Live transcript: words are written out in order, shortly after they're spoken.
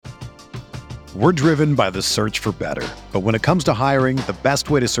We're driven by the search for better. But when it comes to hiring, the best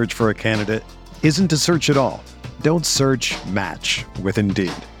way to search for a candidate isn't to search at all. Don't search, match with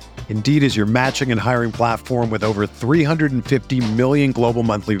Indeed. Indeed is your matching and hiring platform with over 350 million global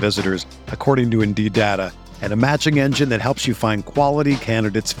monthly visitors, according to Indeed data, and a matching engine that helps you find quality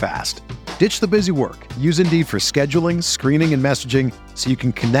candidates fast. Ditch the busy work. Use Indeed for scheduling, screening, and messaging so you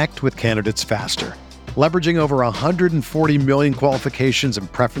can connect with candidates faster. Leveraging over 140 million qualifications and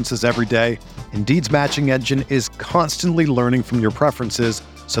preferences every day, Indeed's matching engine is constantly learning from your preferences,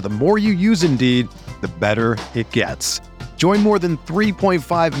 so the more you use Indeed, the better it gets. Join more than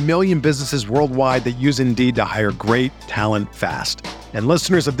 3.5 million businesses worldwide that use Indeed to hire great talent fast. And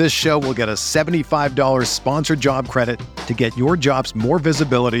listeners of this show will get a $75 sponsored job credit to get your jobs more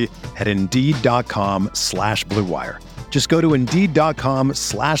visibility at Indeed.com/Blue Wire. Just go to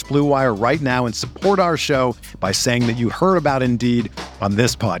Indeed.com/Blue Wire right now and support our show by saying that you heard about Indeed on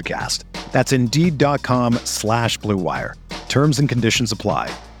this podcast. That's Indeed.com/Blue Wire. Terms and conditions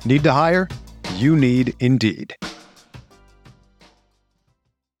apply. Need to hire? You need Indeed.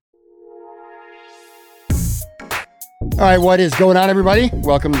 All right, what is going on, everybody?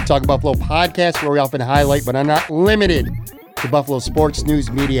 Welcome to Talk Buffalo Podcast, where we often highlight, but are not limited to Buffalo sports, news,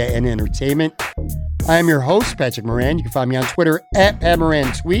 media, and entertainment. I am your host, Patrick Moran. You can find me on Twitter at Pat Moran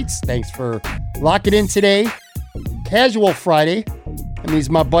Tweets. Thanks for locking in today. Casual Friday. That means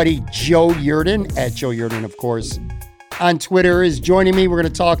my buddy Joe Yerdon, at Joe Yerdon, of course, on Twitter, is joining me. We're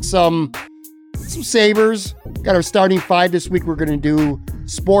going to talk some Sabres. Got our starting five this week. We're going to do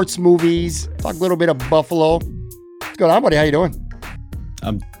sports movies, talk a little bit of Buffalo. What's going on, buddy? How you doing?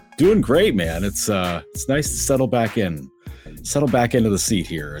 I'm doing great, man. It's nice to settle back into the seat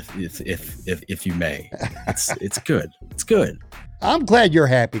here, if you may. It's good. It's good. I'm glad you're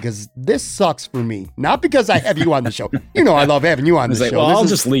happy because this sucks for me. Not because I have you on the show. You know I love having you on the show. Well, I'll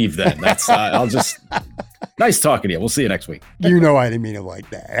just leave then. That's nice talking to you. We'll see you next week. You know I didn't mean it like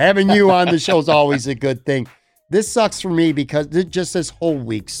that. Having you on the show is always a good thing. This sucks for me because just this whole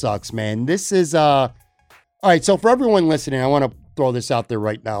week sucks, man. This is all right, so for everyone listening, I want to throw this out there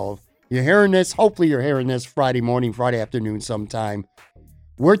right now. You're hearing this, hopefully you're hearing this Friday morning, Friday afternoon sometime.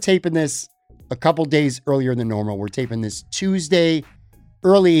 We're taping this a couple days earlier than normal. We're taping this Tuesday,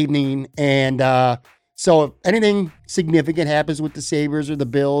 early evening. And so if anything significant happens with the Sabres or the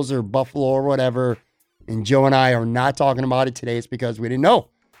Bills or Buffalo or whatever, and Joe and I are not talking about it today, it's because we didn't know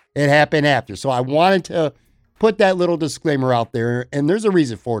it happened after. So I wanted to put that little disclaimer out there. And there's a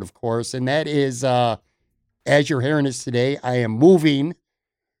reason for it, of course. And that is, as you're hearing this today, I am moving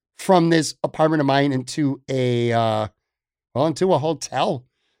from this apartment of mine into a hotel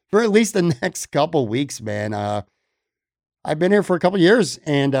for at least the next couple weeks, man. I've been here for a couple years,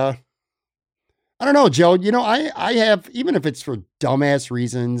 and I don't know, Joe. You know, I have, even if it's for dumbass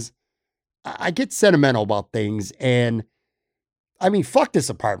reasons, I get sentimental about things, and I mean, fuck this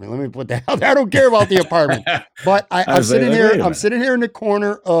apartment. Let me put that out there. I don't care about the apartment, but I'm sitting here. I'm sitting here in the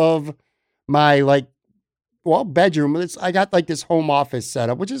corner of my bedroom. I got like this home office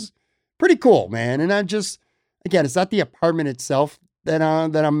setup, which is pretty cool, man. And I'm just, again, it's not the apartment itself that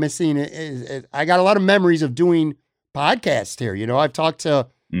I'm missing. I got a lot of memories of doing podcasts here. You know, I've talked to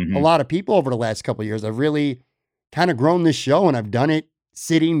a lot of people over the last couple of years. I've really kind of grown this show, and I've done it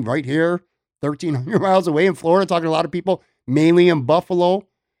sitting right here, 1,300 miles away in Florida, talking to a lot of people, mainly in Buffalo,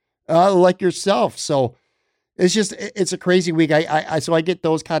 like yourself. So it's a crazy week. So I get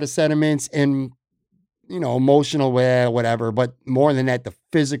those kind of sentiments and, you know, emotional, whatever, but more than that, the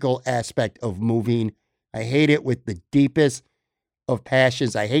physical aspect of moving. I hate it with the deepest of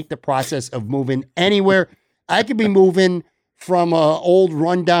passions. I hate the process of moving anywhere. I could be moving from a old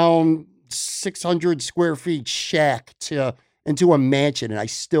rundown 600 square feet shack into a mansion, and I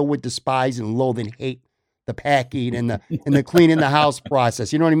still would despise and loathe and hate the packing and the cleaning the house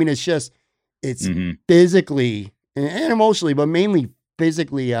process. You know what I mean? It's physically and emotionally, but mainly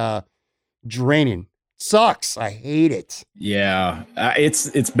physically draining. Sucks. I hate it. Yeah,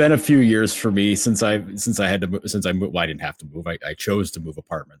 it's been a few years for me since I had to move. Well, I didn't have to move. I chose to move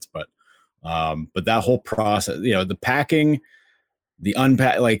apartments, but that whole process, you know, the packing, the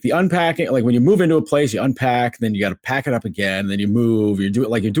unpacking, like when you move into a place, you unpack, then you got to pack it up again, then you move. You're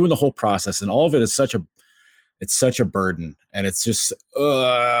doing the whole process, and all of it is such a burden, and it's just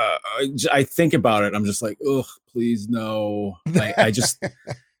I think about it, I'm just like, ugh, please no. I just.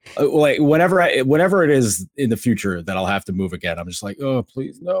 Like whenever it is in the future that I'll have to move again, I'm just like, oh,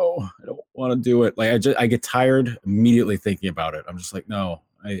 please, no, I don't want to do it. Like I get tired immediately thinking about it. I'm just like, no,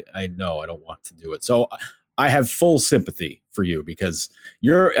 I know I don't want to do it. So I have full sympathy for you because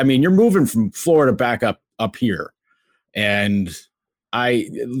you're moving from Florida back up here, and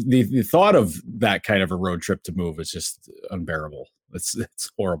the thought of that kind of a road trip to move is just unbearable. It's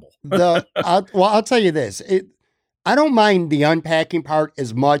horrible. I'll tell you this. I don't mind the unpacking part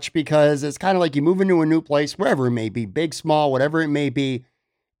as much because it's kind of like you move into a new place, wherever it may be, big, small, whatever it may be.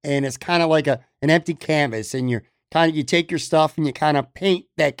 And it's kind of like an empty canvas, and you take your stuff and you kind of paint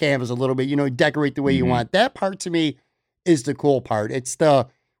that canvas a little bit, decorate the way you want. That part to me is the cool part. It's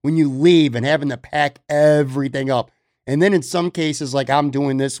when you leave and having to pack everything up. And then in some cases, like I'm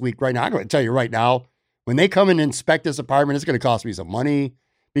doing this week right now, I'm going to tell you right now, when they come and inspect this apartment, it's going to cost me some money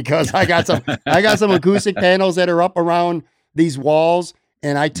because I got some acoustic panels that are up around these walls.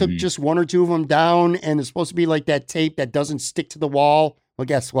 And I took just one or two of them down, and it's supposed to be like that tape that doesn't stick to the wall. Well,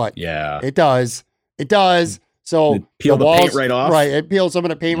 guess what? Yeah, it does. It does. So it peel the paint right off. Right. It peels some of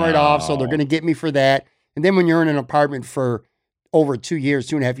the paint right off. So they're going to get me for that. And then when you're in an apartment for over 2 years,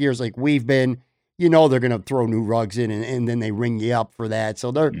 2.5 years, like we've been, they're going to throw new rugs in and then they ring you up for that.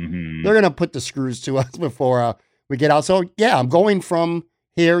 So they're going to put the screws to us before we get out. So yeah, I'm going from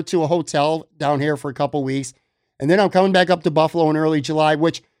here to a hotel down here for a couple weeks. And then I'm coming back up to Buffalo in early July,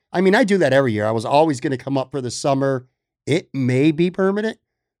 which, I do that every year. I was always going to come up for the summer. It may be permanent.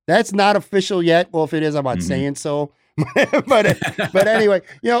 That's not official yet. Well, if it is, I'm not saying so. but anyway,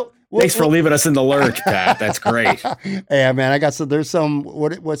 thanks for leaving us in the lurch, Pat. That's great. Yeah, man. There's some,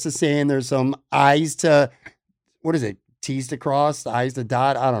 what's the saying? There's some I's to, what is it? T's to cross, I's to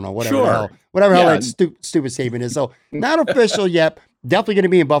dot. I don't know. Whatever hell that stupid statement is. So not official yet. Definitely going to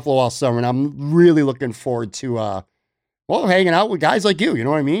be in Buffalo all summer. And I'm really looking forward to, hanging out with guys like you. You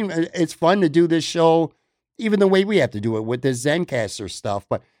know what I mean? It's fun to do this show, even the way we have to do it with this Zencastr stuff.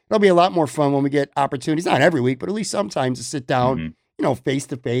 But it'll be a lot more fun when we get opportunities, not every week, but at least sometimes to sit down, face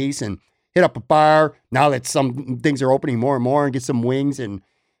to face and hit up a bar. Now that some things are opening more and more, and get some wings and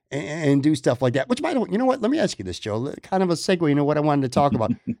do stuff like that, which might, you know what? Let me ask you this, Joe, kind of a segue into what I wanted to talk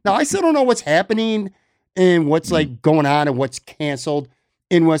about. Now, I still don't know what's happening and what's like going on and what's canceled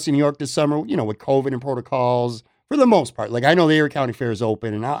in Western New York this summer, with COVID and protocols for the most part. Like I know the Erie County Fair is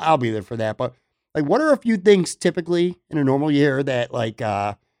open and I'll be there for that, but like, what are a few things typically in a normal year that like,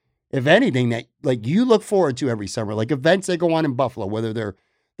 if anything, that like you look forward to every summer, like events that go on in Buffalo, whether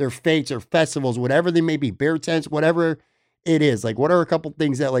they're fates or festivals, whatever they may be, beer tents, whatever it is. Like, what are a couple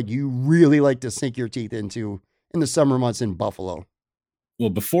things that like you really like to sink your teeth into in the summer months in Buffalo? Well,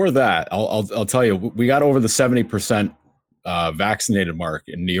 before that, I'll tell you, we got over the 70% vaccinated mark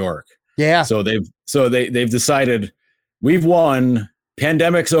in New York. Yeah. So they've decided we've won.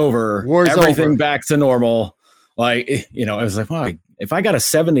 Pandemic's over. War's everything over. Back to normal. Like, I was like, wow, if I got a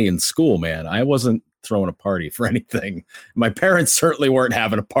 70 in school, man, I wasn't throwing a party for anything. My parents certainly weren't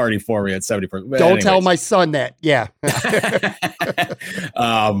having a party for me at 70%. Don't tell my son that. Yeah.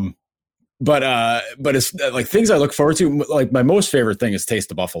 But it's like things I look forward to. Like my most favorite thing is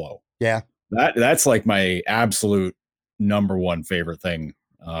Taste of Buffalo. Yeah. That's like my absolute number one favorite thing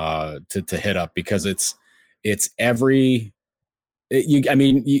to hit up, because it's every,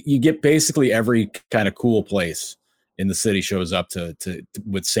 you get basically every kind of cool place in the city shows up to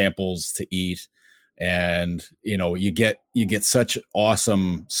with samples to eat, and you get such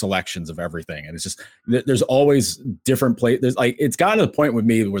awesome selections of everything, and it's just there's always different places. There's like, it's gotten to the point with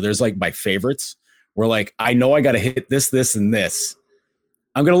me where there's like my favorites, where like I know I got to hit this and this.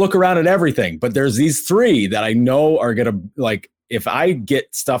 I'm gonna look around at everything, but there's these three that I know are gonna, like, if I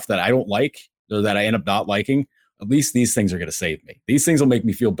get stuff that I don't like or that I end up not liking, at least these things are going to save me. These things will make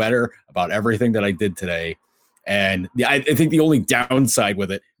me feel better about everything that I did today. And I think the only downside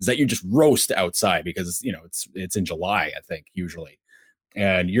with it is that you just roast outside, because it's in July, I think, usually,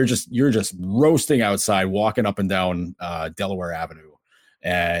 and you're just roasting outside, walking up and down Delaware Avenue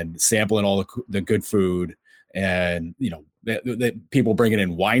and sampling all the good food, and the people bringing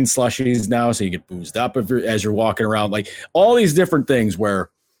in wine slushies now, so you get boozed up as you're walking around, like all these different things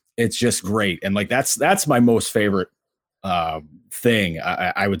where it's just great. And like that's my most favorite thing,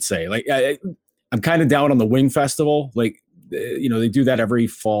 I would say. Like I'm kind of down on the Wing Festival. Like they do that every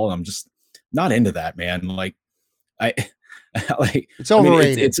fall. I'm just not into that, man. Like like it's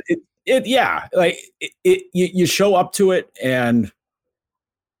overrated. You show up to it, and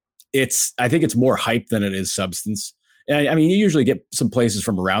I think it's more hype than it is substance. And I mean, you usually get some places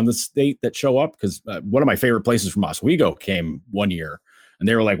from around the state that show up, because one of my favorite places from Oswego came one year, and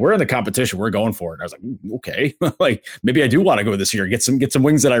they were like, "We're in the competition, we're going for it." And I was like, "Okay, like maybe I do want to go this year, get some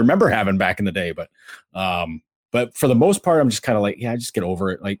wings that I remember having back in the day." But for the most part, I'm just kind of like, yeah, just get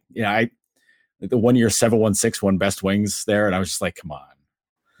over it. Like, the 1 year 716 won best wings there, and I was just like, come on.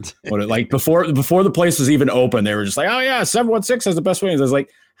 like before the place was even open, they were just like, oh yeah, 716 has the best wings. I was like,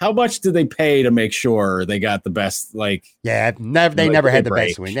 how much did they pay to make sure they got the best? Like, yeah, they never had the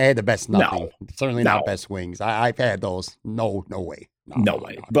best wing. They had the best nothing. Certainly not best wings. I've had those. No way. No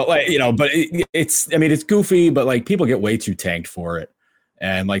way. But like, but it's goofy, but like people get way too tanked for it.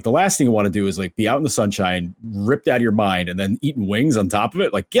 And like the last thing you want to do is like be out in the sunshine, ripped out of your mind, and then eating wings on top of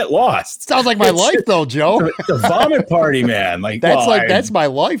it. Like, get lost. Sounds like my life though, Joe. It's a vomit party, man. Like that's my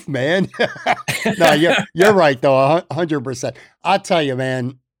life, man. No, you're right though, 100%. I'll tell you,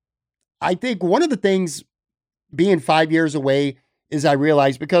 man. I think one of the things being 5 years away is I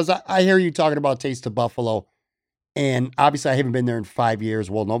realized, because I hear you talking about Taste of Buffalo, and obviously I haven't been there in 5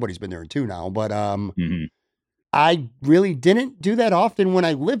 years. Well, nobody's been there in 2 now, but I really didn't do that often when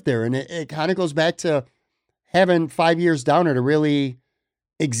I lived there. And it kind of goes back to having 5 years down there to really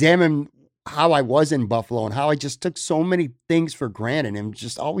examine how I was in Buffalo and how I just took so many things for granted and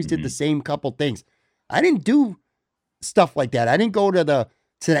just always did the same couple things. I didn't do stuff like that. I didn't go to the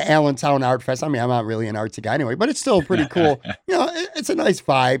Allentown Art Fest. I mean, I'm not really an artsy guy anyway, but it's still pretty cool. It's a nice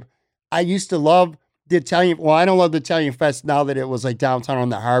vibe. I used to love the Italian. Well, I don't love the Italian Fest now that it was like downtown on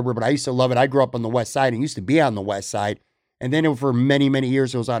the harbor, but I used to love it. I grew up on the west side and used to be on the west side. And then for many, many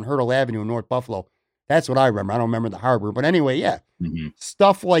years, it was on Hurdle Avenue in North Buffalo. That's what I remember. I don't remember the harbor. But anyway, yeah,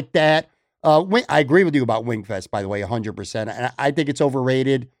 stuff like that. I agree with you about Wingfest, by the way, 100%. And I think it's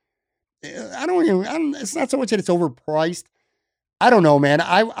overrated. It's not so much that it's overpriced. I don't know, man.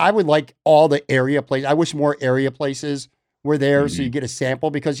 I would like all the area places. I wish more area places were there so you get a sample,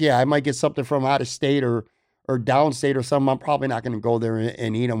 because I might get something from out of state or downstate or something. I'm probably not going to go there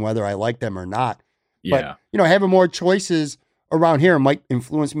and eat them whether I like them or not. Yeah. But, having more choices around here might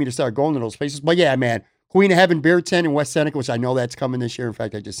influence me to start going to those places. But yeah, man, Queen of Heaven Beer Tent in West Seneca, which I know that's coming this year. In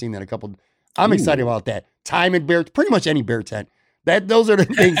fact, I just seen that I'm excited about that. Time and beer, pretty much any beer tent. Those are the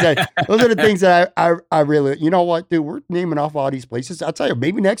things that I really, you know what, dude, we're naming off all these places. I'll tell you,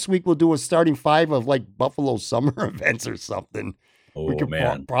 maybe next week we'll do a starting 5 of like Buffalo summer events or something. We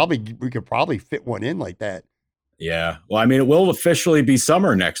could probably fit one in like that. Yeah. Well, I mean, it will officially be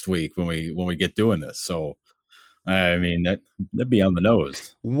summer next week when we get doing this. So, I mean, that'd be on the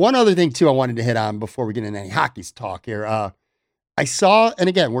nose. One other thing too, I wanted to hit on before we get into any hockey's talk here. I saw, and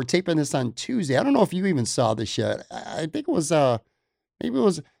again, we're taping this on Tuesday. I don't know if you even saw this yet. I think it was, maybe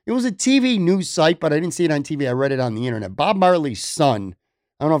it was a TV news site, but I didn't see it on TV. I read it on the internet. Bob Marley's son.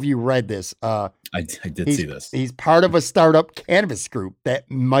 I don't know if you read this. I did see this. He's part of a startup cannabis group that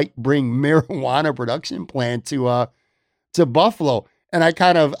might bring marijuana production plant to Buffalo. And I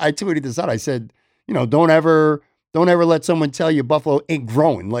tweeted this out. I said, don't ever let someone tell you Buffalo ain't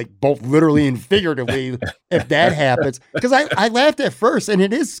growing, like both literally and figuratively, if that happens. Because I laughed at first, and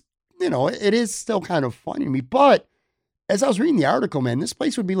it is still kind of funny to me. But as I was reading the article, man, this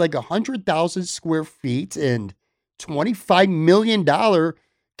place would be like 100,000 square feet and $25 million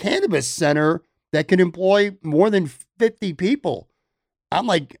cannabis center that can employ more than 50 people. I'm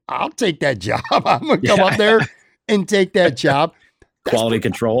like, I'll take that job. I'm going to come up there and take that job. Quality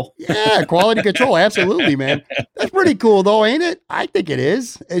control. Yeah, quality control. Absolutely, man. That's pretty cool, though, ain't it? I think it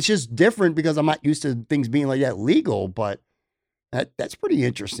is. It's just different because I'm not used to things being like that legal, but that's pretty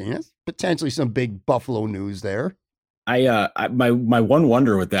interesting. That's potentially some big Buffalo news there. My one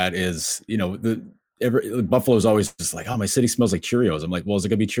wonder with that is, Buffalo's always just like, oh, my city smells like Cheerios. I'm like, well, is it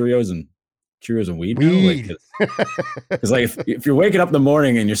gonna be Cheerios and weed? Because like if you're waking up in the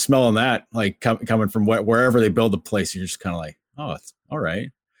morning and you're smelling that, like coming from wherever they build the place, you're just kind of like, oh, it's all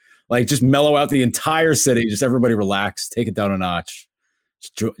right. Like just mellow out the entire city. Just everybody relax, take it down a notch,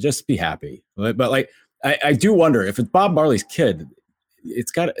 just be happy. But like, I do wonder if it's Bob Marley's kid.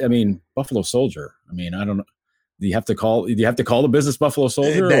 It's got. I mean, Buffalo Soldier. I mean, I don't know. Do you have to call the business Buffalo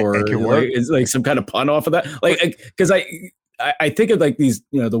Soldier, or is like some kind of pun off of that? Like, because I think of like these,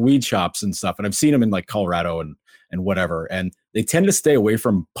 the weed shops and stuff, and I've seen them in like Colorado and whatever, and they tend to stay away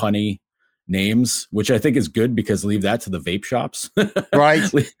from punny names, which I think is good because leave that to the vape shops. Right.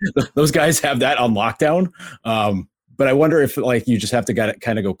 Those guys have that on lockdown. But I wonder if like you just have to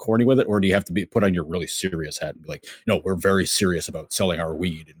kind of go corny with it, or do you have to be put on your really serious hat and be like, no, we're very serious about selling our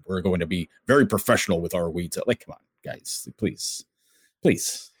weed and we're going to be very professional with our weed. So, like, come on, guys, please.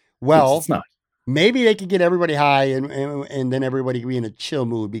 Well, it's not. Maybe they could get everybody high and then everybody could be in a chill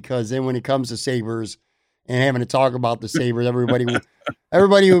mood, because then when it comes to Sabres and having to talk about the Sabres, everybody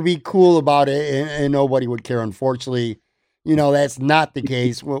would be cool about it and nobody would care. Unfortunately, that's not the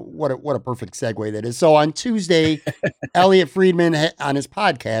case. What a perfect segue that is. So on Tuesday, Elliot Friedman on his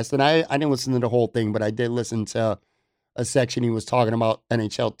podcast, and I didn't listen to the whole thing, but I did listen to a section. He was talking about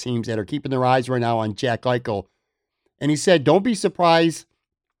NHL teams that are keeping their eyes right now on Jack Eichel. And he said, don't be surprised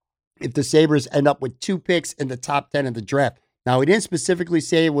if the Sabres end up with 2 picks in the top 10 of the draft. Now, he didn't specifically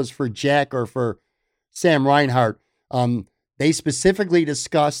say it was for Jack or for Sam Reinhart. They specifically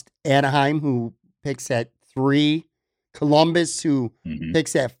discussed Anaheim, who picks at 3, Columbus, who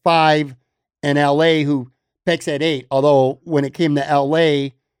picks at 5, and LA, who picks at 8. Although when it came to LA,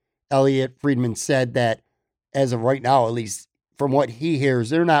 Elliot Friedman said that as of right now, at least from what he hears,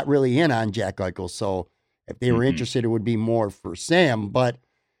 they're not really in on Jack Eichel. So if they were interested, it would be more for Sam. But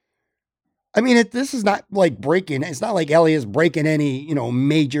I mean, this is not like breaking. It's not like Elliot's breaking any,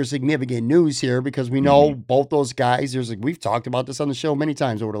 major significant news here, because we know both those guys. We've talked about this on the show many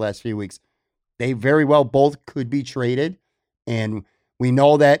times over the last few weeks. They very well both could be traded. And we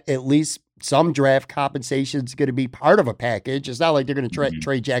know that at least some draft compensation is going to be part of a package. It's not like they're going to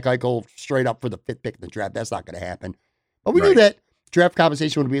trade Jack Eichel straight up for the 5th pick in the draft. That's not going to happen. But we knew that draft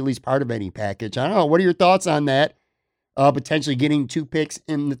compensation would be at least part of any package. I don't know. What are your thoughts on that? Potentially getting 2 picks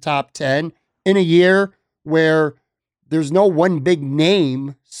in the top 10 in a year where there's no one big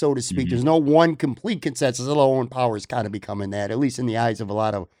name, so to speak. There's no one complete consensus. Although Owen Power is kind of becoming that, at least in the eyes of a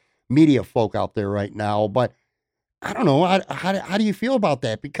lot of media folk out there right now. But I don't know. How do you feel about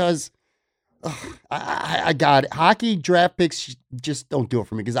that? Because I got it. Hockey draft picks just don't do it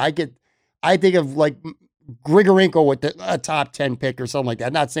for me, because I think of like Grigorenko with a top 10 pick or something like that.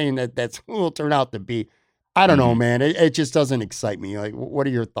 I'm not saying that that's who it'll turn out to be. I don't know, man. It just doesn't excite me. Like, what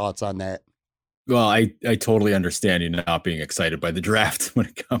are your thoughts on that? Well, I totally understand you not being excited by the draft when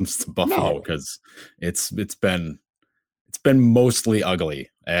it comes to Buffalo, because it's been mostly ugly,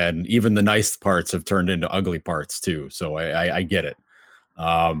 and even the nice parts have turned into ugly parts too. So I get it.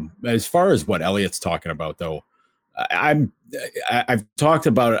 As far as what Elliot's talking about, though, I've talked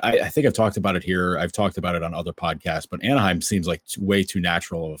about it. I think I've talked about it here. I've talked about it on other podcasts, but Anaheim seems like way too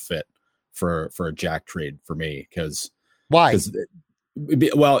natural of a fit for a Jack trade for me. Because why?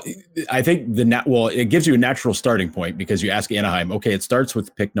 Well, I think it gives you a natural starting point, because you ask Anaheim, okay, it starts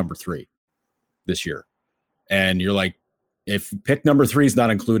with pick number 3 this year, and you're like, if pick number 3 is not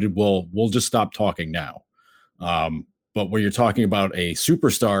included, we'll just stop talking now. But when you're talking about a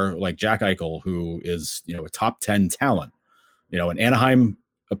superstar like Jack Eichel, who is, a top 10 talent, and Anaheim,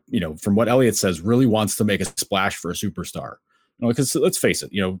 from what Elliot says, really wants to make a splash for a superstar. Because let's face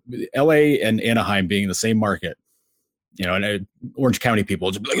it, LA and Anaheim being in the same market, and Orange County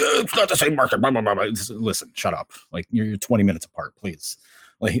people just be like, it's not the same market. Blah, blah, blah, blah. Listen, shut up. Like, you're 20 minutes apart, please.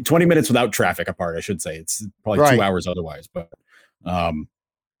 Like 20 minutes without traffic apart, I should say. It's probably 2 hours otherwise, but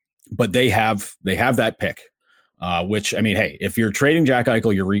they have that pick. Which, I mean, hey, if you're trading Jack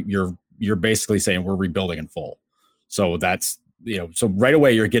Eichel, you're basically saying we're rebuilding in full. So that's, so right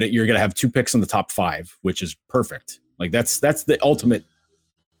away you're gonna have 2 picks in the top 5, which is perfect. Like that's the ultimate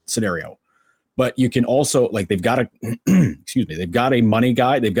scenario. But you can also, like, they've got they've got a money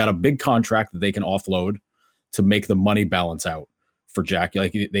guy, they've got a big contract that they can offload to make the money balance out for Jack.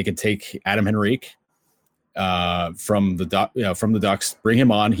 Like, they could take Adam Henrique from the Ducks, bring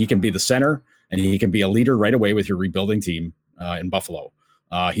him on. He can be the center, and he can be a leader right away with your rebuilding team in Buffalo.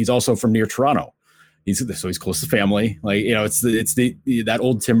 He's also from near Toronto. He's close to family. Like, it's that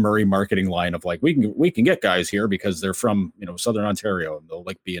old Tim Murray marketing line of like, we can get guys here because they're from, Southern Ontario, and they'll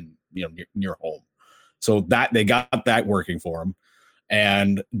like be in, near home. So that they got that working for them,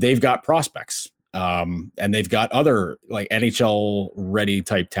 and they've got prospects. And they've got other like NHL ready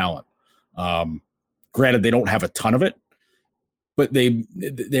type talent. Granted, they don't have a ton of it, but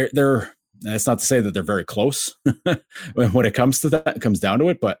they're that's not to say that they're very close when it comes to that. It comes down to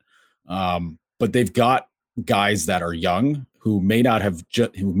it, but they've got guys that are young who may not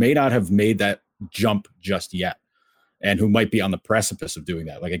have made that jump just yet, and who might be on the precipice of doing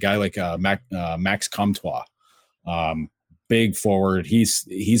that. Like a guy like Max Comtois, big forward.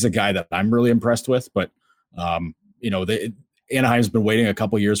 He's a guy that I'm really impressed with, but Anaheim's been waiting a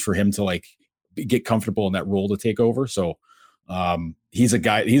couple years for him to like get comfortable in that role to take over. So he's a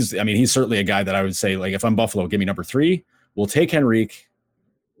guy. He's certainly a guy that I would say, like, if I'm Buffalo, give me number 3. We'll take Henrique,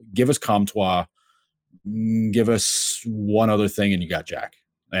 give us Comtois, give us one other thing, and you got Jack.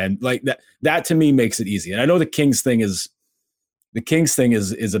 And like that to me makes it easy. And I know the Kings thing is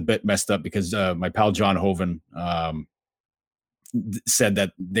a bit messed up, because my pal John Hoven said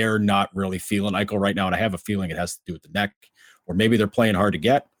that they're not really feeling Eichel right now, and I have a feeling it has to do with the neck, or maybe they're playing hard to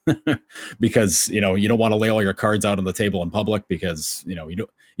get because you don't want to lay all your cards out on the table in public, because you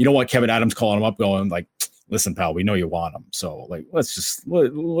don't want Kevin Adams calling him up going like, listen, pal, we know you want him, so like let's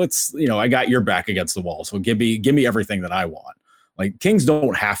I got your back against the wall, so give me everything that I want. Like, Kings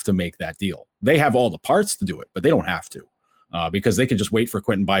don't have to make that deal. They have all the parts to do it, but they don't have to. because they can just wait for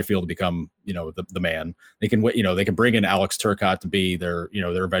Quentin Byfield to become, the man. They can wait, they can bring in Alex Turcotte to be their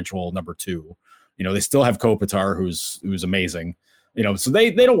eventual number 2. They still have Kopitar, who's amazing, so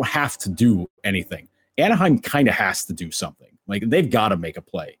they don't have to do anything. Anaheim kind of has to do something. Like, they've got to make a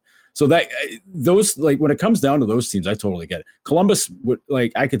play. So that those, like, when it comes down to those teams, I totally get it. Columbus would,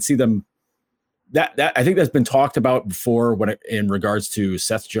 like, I could see them. That I think that's been talked about before in regards to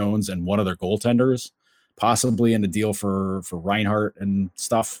Seth Jones and one of their goaltenders, possibly in the deal for Reinhart and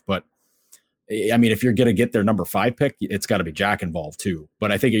stuff. But I mean, if you're going to get their number 5 pick, it's got to be Jack involved too.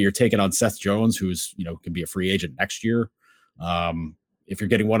 But I think you're taking on Seth Jones, who's, can be a free agent next year. If you're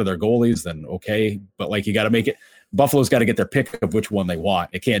getting one of their goalies, then okay. But, like, you got to make it. Buffalo's got to get their pick of which one they want.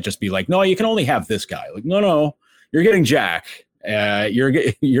 It can't just be like, no, you can only have this guy. Like, no, you're getting Jack. You're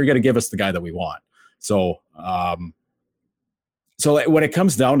going to give us the guy that we want. So, when it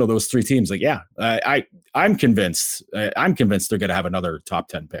comes down to those 3 teams, like, yeah, I'm convinced. I'm convinced they're going to have another top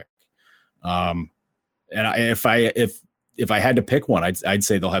 10 pick. And if I had to pick one, I'd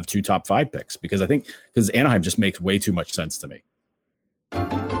say they'll have 2 top 5 picks because Anaheim just makes way too much sense to me.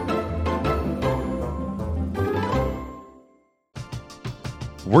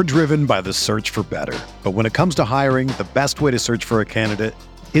 We're driven by the search for better. But when it comes to hiring, the best way to search for a candidate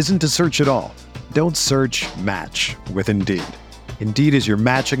isn't to search at all. Don't search, match with Indeed. Indeed is your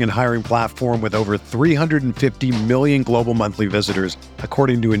matching and hiring platform with over 350 million global monthly visitors,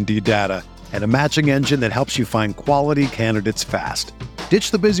 according to Indeed data, and a matching engine that helps you find quality candidates fast.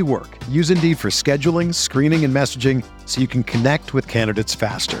 Ditch the busy work. Use Indeed for scheduling, screening, and messaging so you can connect with candidates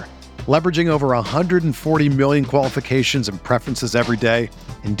faster. Leveraging over 140 million qualifications and preferences every day,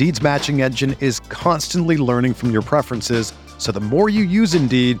 Indeed's matching engine is constantly learning from your preferences, so the more you use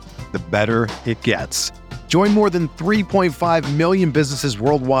Indeed, the better it gets. Join more than 3.5 million businesses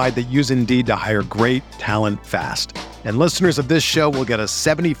worldwide that use Indeed to hire great talent fast. And listeners of this show will get a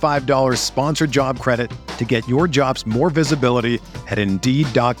 $75 sponsored job credit to get your jobs more visibility at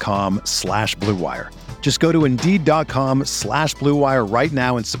Indeed.com/Blue Wire. Just go to Indeed.com/Blue Wire right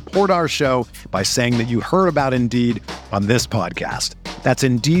now and support our show by saying that you heard about Indeed on this podcast. That's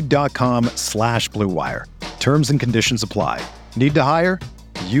Indeed.com/Blue Wire. Terms and conditions apply. Need to hire?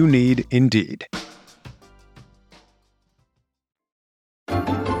 You need Indeed.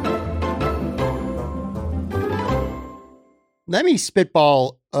 Let me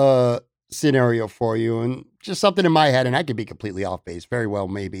spitball a scenario for you, and just something in my head, and I could be completely off base, very well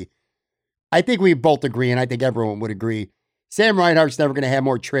maybe. I think we both agree, and I think everyone would agree, Sam Reinhart's never going to have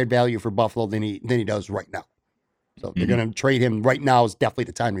more trade value for Buffalo than he does right now. So if they're going to trade him right now, is definitely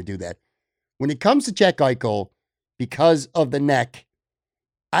the time to do that. When it comes to Jack Eichel, because of the neck,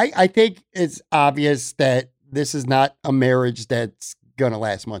 I think it's obvious that this is not a marriage that's going to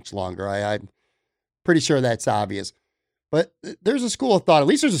last much longer. I'm pretty sure that's obvious. But there's a school of thought, at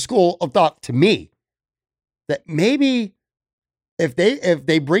least there's a school of thought to me, that maybe if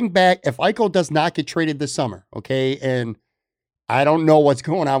they bring back, if Eichel does not get traded this summer, okay, and I don't know what's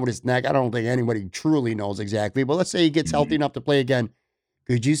going on with his neck. I don't think anybody truly knows exactly, but let's say he gets healthy enough to play again.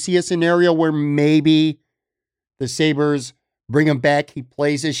 Could you see a scenario where maybe the Sabres bring him back, he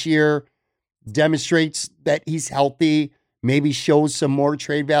plays this year, demonstrates that he's healthy, maybe shows some more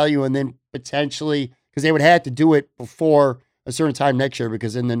trade value, and then potentially, because they would have to do it before a certain time next year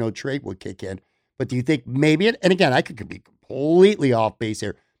because then the no trade would kick in. But do you think maybe, and again, I could be completely off base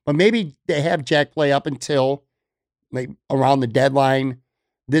here, but maybe they have Jack play up until like around the deadline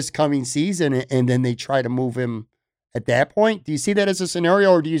this coming season, and then they try to move him at that point? Do you see that as a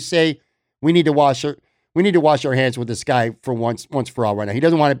scenario, or do you say we need to wash our hands with this guy for once for all right now? He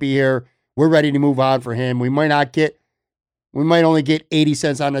doesn't want to be here. We're ready to move on for him. We might only get 80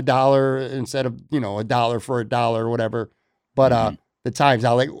 cents on the dollar instead of, $1 for $1 or whatever. But the time's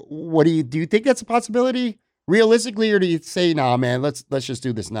out. Like, what do you think that's a possibility realistically, or do you say, nah, man, let's just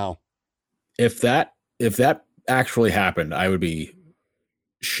do this now? If that actually happened, I would be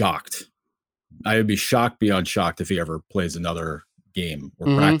shocked. I would be shocked beyond shocked if he ever plays another game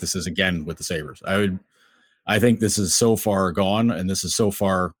or practices again with the Sabres. I think this is so far gone, and this is so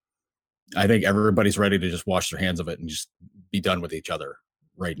far, I think everybody's ready to just wash their hands of it and just be done with each other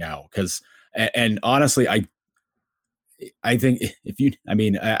right now. And honestly, I think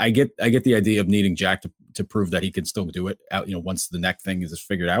I get the idea of needing Jack to prove that he can still do it out, once the neck thing is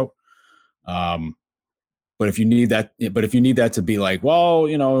figured out. But if you need that to be like, well,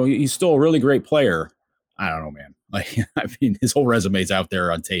 he's still a really great player. I don't know, man. Like, his whole resume's out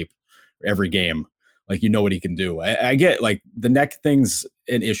there on tape every game. Like, what he can do. I get, like, the neck thing's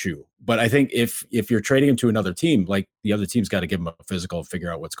an issue, but I think if you're trading him to another team, like, the other team's got to give him a physical and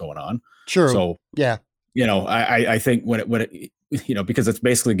figure out what's going on. Sure. So yeah, I think when it, because it's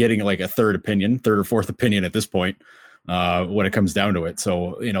basically getting like a third or fourth opinion at this point, when it comes down to it.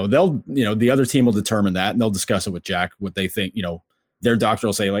 So, the other team will determine that, and they'll discuss it with Jack, what they think. Their doctor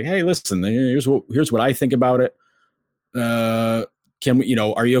will say like, hey, listen, here's what I think about it. Can we,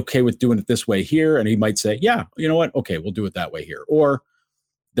 are you okay with doing it this way here? And he might say, yeah, you know what? Okay, we'll do it that way here. Or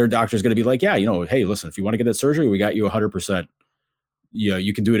their doctor's going to be like, yeah, hey, listen, if you want to get that surgery, we got you 100%.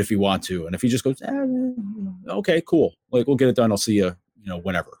 You can do it if you want to. And if he just goes, okay, cool. Like, we'll get it done. I'll see you,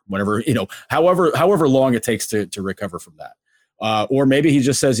 whenever, however long it takes to recover from that. Or maybe he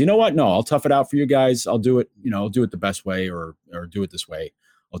just says, you know what? No, I'll tough it out for you guys. I'll do it, I'll do it the best way, or do it this way.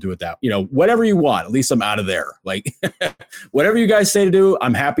 I'll do it that, whatever you want. At least I'm out of there. Like, whatever you guys say to do,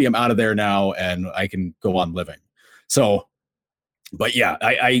 I'm happy I'm out of there now and I can go on living. So, but yeah,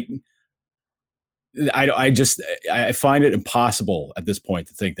 I find it impossible at this point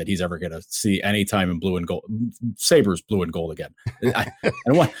to think that he's ever going to see any time in blue and gold, Sabres blue and gold again. I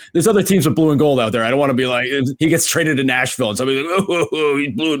don't want, there's other teams with blue and gold out there. I don't want to be like, he gets traded to Nashville and somebody's like, oh,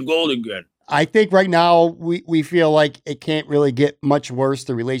 he's blue and gold again. I think right now we feel like it can't really get much worse,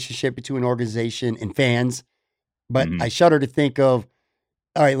 the relationship between organization and fans. But I shudder to think of,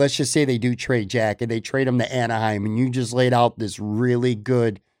 all right, let's just say they do trade Jack and they trade him to Anaheim, and you just laid out this really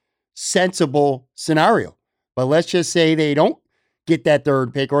good, sensible scenario. But let's just say they don't get that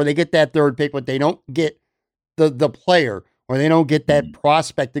third pick, or they get that third pick, but they don't get the player, or they don't get that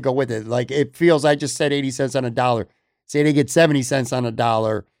prospect to go with it. Like, it feels, I just said 80 cents on a dollar. Say they get 70 cents on a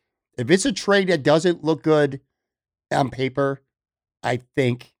dollar. If it's a trade that doesn't look good on paper, I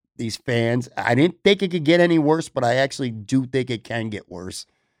think these fans, I didn't think it could get any worse, but I actually do think it can get worse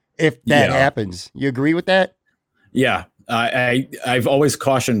if that happens. You agree with that? Yeah. I've always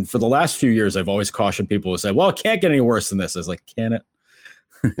cautioned, for the last few years, I've always cautioned people to say, well, it can't get any worse than this. I was like, can it?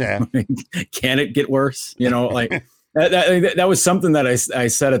 Yeah. Can it get worse? Like that was something that I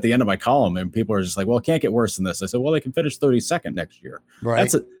said at the end of my column, and people are just like, well, it can't get worse than this. I said, well, they can finish 32nd next year. Right.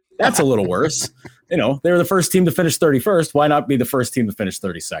 That's a little worse. They were the first team to finish 31st. Why not be the first team to finish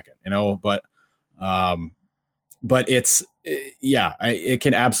 32nd? But it's, it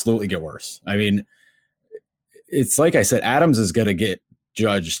can absolutely get worse. I mean, it's like I said, Adams is going to get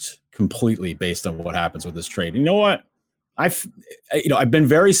judged completely based on what happens with this trade. You know what? I've been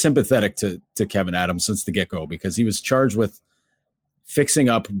very sympathetic to Kevyn Adams since the get-go, because he was charged with fixing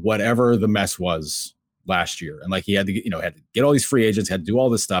up whatever the mess was last year. And like, he had to get all these free agents, had to do all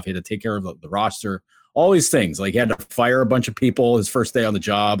this stuff. He had to take care of the roster, all these things. Like, he had to fire a bunch of people his first day on the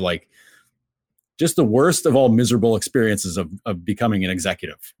job. Like, just the worst of all miserable experiences of becoming an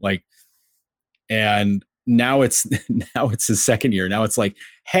executive. Like, and now it's his second year. Now it's like,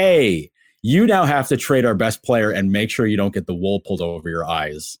 hey, you now have to trade our best player and make sure you don't get the wool pulled over your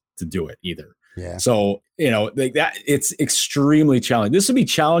eyes to do it either. Yeah. So, like that, it's extremely challenging. This would be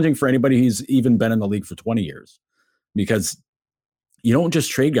challenging for anybody who's even been in the league for 20 years, because you don't just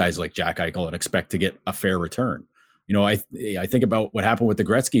trade guys like Jack Eichel and expect to get a fair return. I think about what happened with the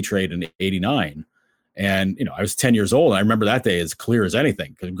Gretzky trade in '89, and, I was 10 years old. And I remember that day as clear as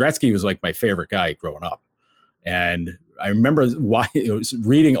anything, because Gretzky was like my favorite guy growing up. And I remember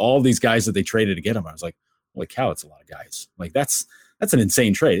reading all these guys that they traded to get him. I was like, holy cow, it's a lot of guys. Like, that's an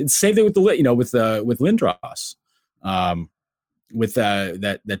insane trade. It's the same thing with with Lindros, with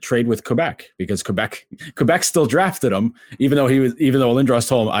that trade with Quebec, because Quebec still drafted him, even though Lindros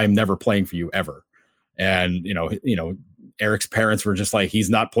told him, I'm never playing for you ever. And, Eric's parents were just like, he's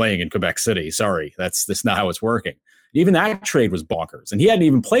not playing in Quebec City. Sorry, that's not how it's working. Even that trade was bonkers. And he hadn't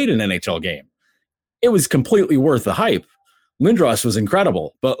even played an NHL game. It was completely worth the hype. Lindros was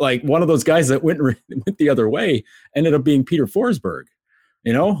incredible, but like, one of those guys that went the other way ended up being Peter Forsberg.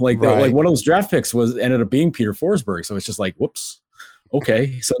 Like one of those draft picks ended up being Peter Forsberg. So it's just like, whoops.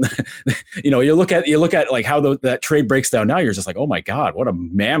 Okay. So, you look at like how that trade breaks down now, you're just like, oh my God, what a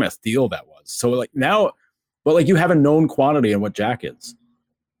mammoth deal that was. So like now, but like, you have a known quantity in what Jack is.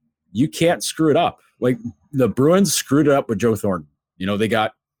 You can't screw it up. Like, the Bruins screwed it up with Joe Thornton. They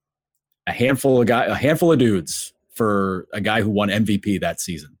got a handful of dudes for a guy who won MVP that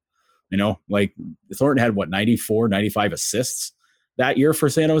season. Like, Thornton had 94, 95 assists that year for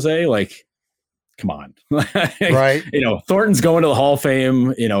San Jose. Like, come on. Right. Thornton's going to the Hall of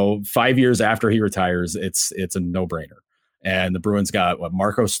Fame, 5 years after he retires. It's a no-brainer. And the Bruins got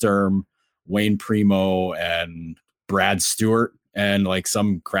Marco Sturm, Wayne Primo, and Brad Stewart, and like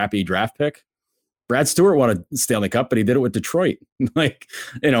some crappy draft pick. Brad Stewart won a Stanley Cup, but he did it with Detroit.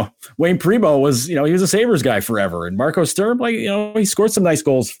 Wayne Primo was, he was a Sabres guy forever. And Marco Sturm, he scored some nice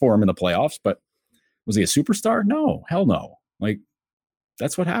goals for him in the playoffs, but was he a superstar? No, hell no. Like,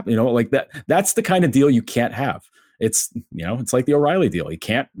 That's what happened. Like that's the kind of deal you can't have. It's, it's like the O'Reilly deal. You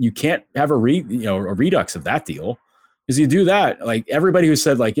can't have a redux of that deal. Because you do that, like everybody who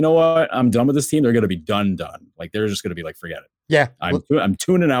said, like, you know what, I'm done with this team, they're going to be done. Like they're just going to be like, forget it. Yeah, I'm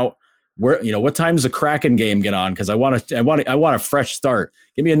tuning out. Where what time does the Kraken game get on? Because I want a fresh start.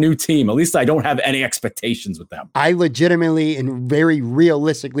 Give me a new team. At least I don't have any expectations with them. I legitimately and very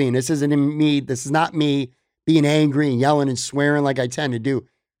realistically, and this isn't in me. This is not me being angry and yelling and swearing like I tend to do.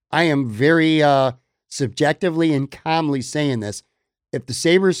 I am very subjectively and calmly saying this. If the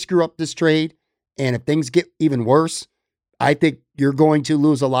Sabres screw up this trade, and if things get even worse, I think you're going to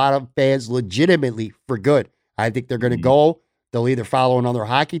lose a lot of fans legitimately for good. I think they're going to go. They'll either follow another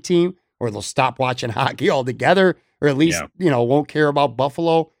hockey team or they'll stop watching hockey altogether, or at least, won't care about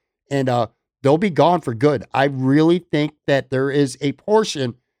Buffalo, and they'll be gone for good. I really think that there is a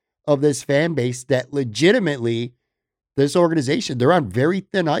portion of this fan base that legitimately, this organization, they're on very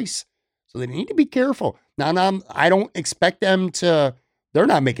thin ice. So they need to be careful. Now, I don't expect them to, they're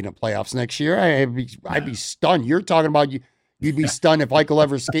not making the playoffs next year. I'd be stunned. You're talking about you'd be stunned if Eichel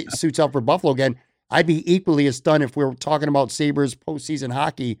ever suits up for Buffalo again. I'd be equally as stunned if we were talking about Sabres postseason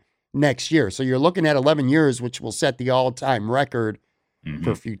hockey next year. So you're looking at 11 years, which will set the all-time record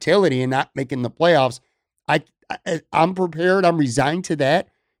for futility and not making the playoffs. I'm prepared. I'm resigned to that.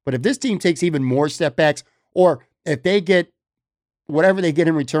 But if this team takes even more step backs, or if they get whatever they get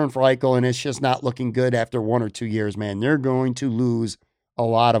in return for Eichel and it's just not looking good after 1 or 2 years, man, they're going to lose a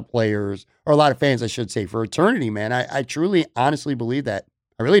lot of players, or a lot of fans, I should say, for eternity, man. I truly, honestly believe that.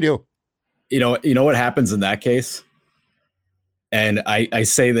 I really do. You know what happens in that case? And I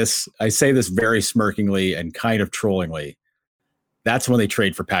say this very smirkingly and kind of trollingly. That's when they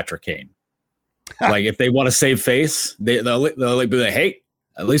trade for Patrick Kane. Like if they want to save face, they'll be like, hey,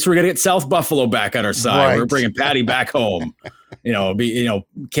 at least we're gonna get South Buffalo back on our side. Right. We're bringing Patty back home.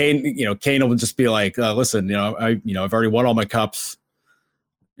 Kane. Kane will just be like, listen, I've already won all my cups.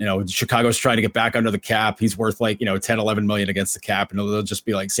 Chicago's trying to get back under the cap. He's worth like 10, 11 million against the cap, and they'll just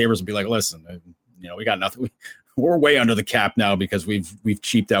be like, Sabres will be like, listen, we got nothing. We're way under the cap now because we've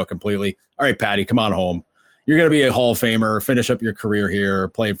cheaped out completely. All right, Patty, come on home. You're going to be a Hall of Famer, finish up your career here,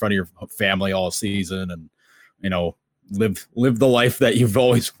 play in front of your family all season, and, live the life that you've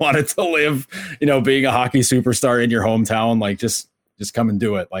always wanted to live, being a hockey superstar in your hometown. Like just come and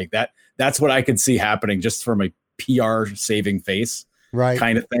do it like that. That's what I could see happening just from a PR saving face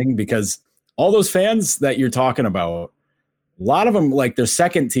kind of thing, because all those fans that you're talking about, a lot of them, like their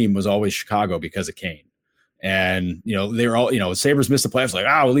second team was always Chicago because of Kane. And, they were all, Sabres missed the playoffs. Like,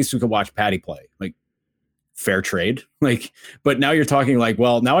 at least we could watch Patty play. Like, fair trade. Like, but now you're talking like,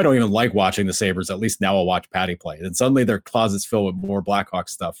 well, now I don't even like watching the Sabres. At least now I'll watch Patty play. And suddenly their closet's filled with more Blackhawks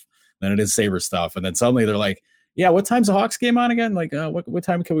stuff than it is Sabres stuff. And then suddenly they're like, yeah, what time's the Hawks game on again? Like, what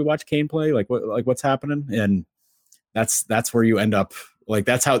time can we watch Kane play? Like, what's happening? And that's where you end up. Like,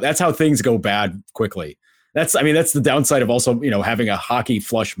 that's how things go bad quickly. That's the downside of also, having a hockey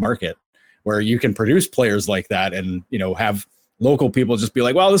flush market, where you can produce players like that and, have local people just be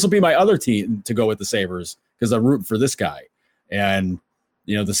like, well, this will be my other team to go with the Sabres because I'm rooting for this guy. And,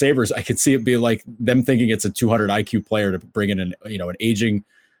 the Sabres, I could see it be like them thinking it's a 200 IQ player to bring in an aging,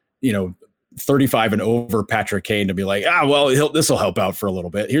 35 and over Patrick Kane to be like, this will help out for a little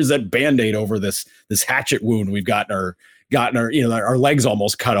bit. Here's that Band-Aid over this hatchet wound we've gotten our legs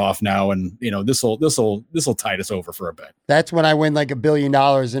almost cut off now, and this will tide us over for a bit. That's when I win like $1 billion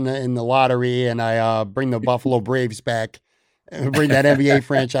in the lottery, and I bring the Buffalo Braves back, and bring that NBA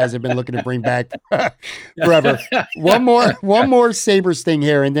franchise I've been looking to bring back forever. One more Sabres thing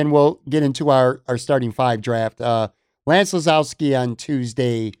here, and then we'll get into our starting five draft. Lance Lysowski on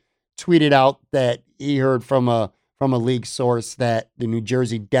Tuesday tweeted out that he heard from a league source that the New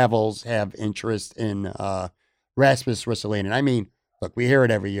Jersey Devils have interest in Rasmus Ristolainen. I mean, look, we hear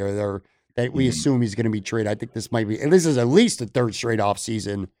it every year. That we assume he's going to be traded. I think this is at least the third straight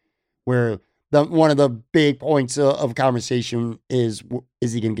offseason where one of the big points of conversation is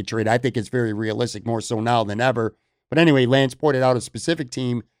he going to get traded? I think it's very realistic, more so now than ever. But anyway, Lance pointed out a specific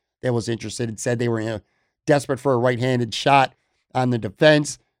team that was interested and said they were desperate for a right-handed shot on the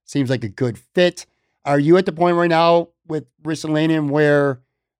defense. Seems like a good fit. Are you at the point right now with Ristolainen where,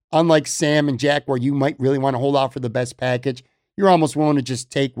 unlike Sam and Jack, where you might really want to hold out for the best package, you're almost willing to just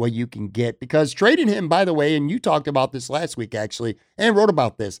take what you can get? Because trading him, by the way, and you talked about this last week actually, and wrote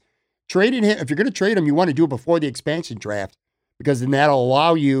about this, trading him, if you're going to trade him, you want to do it before the expansion draft, because then that'll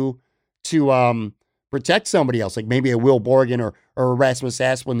allow you to protect somebody else, like maybe a Will Borgen or a Rasmus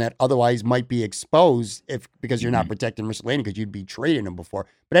Asplund that otherwise might be exposed because you're not protecting Ristolainen because you'd be trading him before.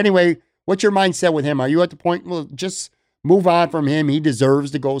 But anyway, what's your mindset with him? Are you at the point, well, just move on from him. He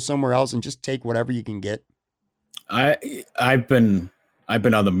deserves to go somewhere else and just take whatever you can get. I've been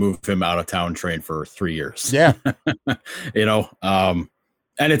on the move him out of town train for 3 years. Yeah.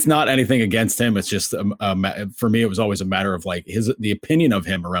 And it's not anything against him. It's just for me, it was always a matter of like the opinion of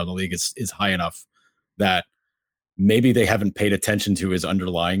him around the league is high enough that maybe they haven't paid attention to his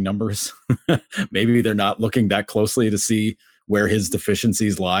underlying numbers. Maybe they're not looking that closely to see where his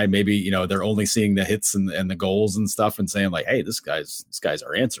deficiencies lie. Maybe, they're only seeing the hits and the goals and stuff and saying like, hey, this guy's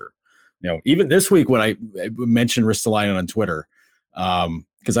our answer. Even this week when I mentioned Ristolainen on Twitter,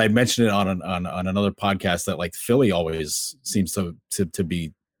 because I mentioned it on another podcast that like Philly always seems to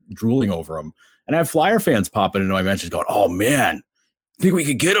be drooling over him, and I have Flyer fans popping into my mentions going, "Oh man, think we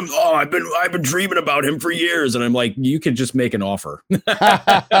could get him? Oh, I've been dreaming about him for years." And I'm like, you could just make an offer.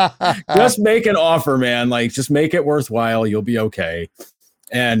 Just make an offer, man. Like, just make it worthwhile. You'll be okay.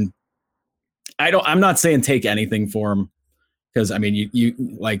 And I'm not saying take anything for him, because I mean, you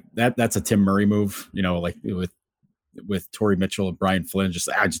like that's a Tim Murray move, like with Torrey Mitchell and Brian Flynn, just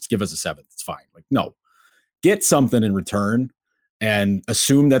give us a 7th. It's fine. Like, no, get something in return and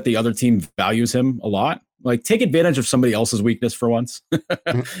assume that the other team values him a lot. Like, take advantage of somebody else's weakness for once.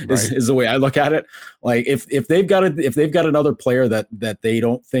 is the way I look at it. Like, if they've got another player that they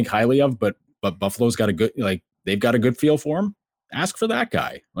don't think highly of, but Buffalo's got they've got a good feel for him, ask for that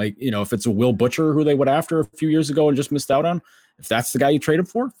guy. Like, if it's a Will Butcher who they went after a few years ago and just missed out on, if that's the guy you trade him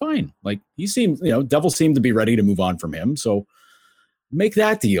for, fine. Like, he seems, Devils seem to be ready to move on from him. So make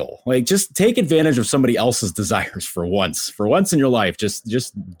that deal. Like, just take advantage of somebody else's desires for once in your life.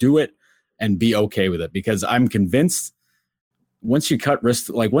 Just do it and be okay with it, because I'm convinced once you get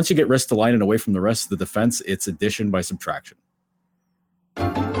Ristolainen away from the rest of the defense, it's addition by subtraction.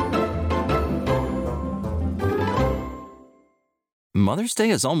 Mother's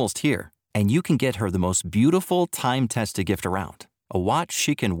Day is almost here, and you can get her the most beautiful time-tested gift around, a watch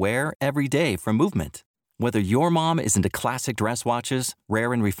she can wear every day from Movement. Whether your mom is into classic dress watches,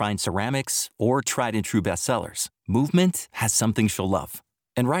 rare and refined ceramics, or tried-and-true bestsellers, Movement has something she'll love.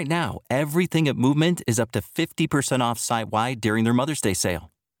 And right now, everything at Movement is up to 50% off site-wide during their Mother's Day sale.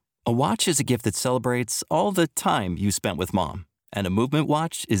 A watch is a gift that celebrates all the time you spent with mom, and a Movement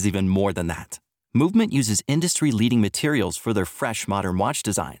watch is even more than that. Movement uses industry-leading materials for their fresh, modern watch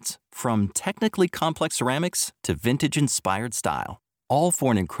designs, from technically complex ceramics to vintage-inspired style, all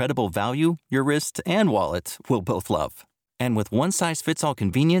for an incredible value your wrist and wallet will both love. And with one-size-fits-all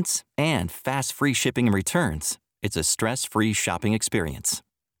convenience and fast free shipping and returns, it's a stress-free shopping experience.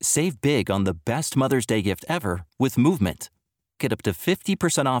 Save big on the best Mother's Day gift ever with Movement. Get up to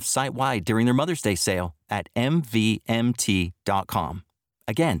 50% off site-wide during their Mother's Day sale at MVMT.com.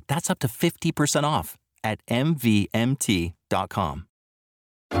 Again, that's up to 50% off at MVMT.com.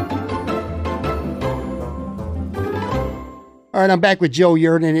 All right, I'm back with Joe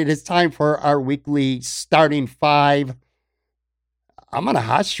Yerdon. It is time for our weekly starting 5. I'm on a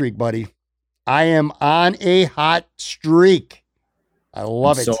hot streak, buddy. I am on a hot streak. I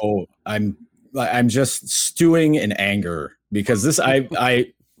love it. So I'm just stewing in anger because this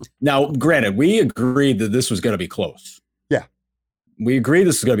now granted, we agreed that this was going to be close. Yeah. We agreed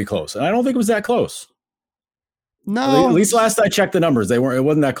this was going to be close. And I don't think it was that close. No. At least last I checked the numbers, it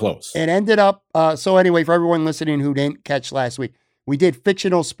wasn't that close. It ended up, so anyway, for everyone listening who didn't catch last week, we did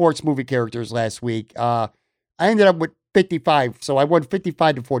fictional sports movie characters last week. I ended up with 55, so I won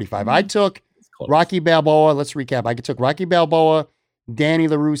 55 to 45. I took Rocky Balboa. Let's recap. I took Rocky Balboa, Danny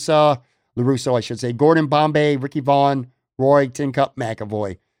LaRusso, I should say, Gordon Bombay, Ricky Vaughn, Roy Tin Cup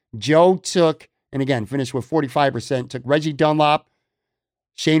McAvoy. Joe took, and again, finished with 45%, took Reggie Dunlop,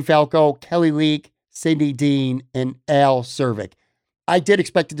 Shane Falco, Kelly Leak, Sidney Dean, and Al Cervic. I did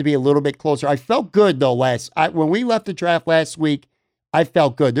expect it to be a little bit closer. I felt good, though, when we left the draft last week, I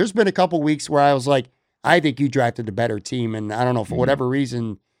felt good. There's been a couple weeks where I was like, I think you drafted the better team, and I don't know, for whatever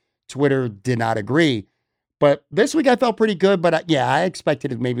reason, Twitter did not agree. But this week I felt pretty good, but I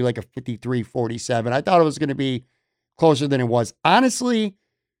expected it maybe like a 53-47. I thought it was going to be closer than it was. Honestly,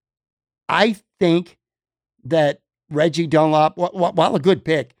 I think that Reggie Dunlop, while a good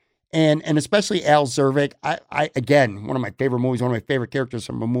pick, and especially Al Cervic, I again, one of my favorite movies, one of my favorite characters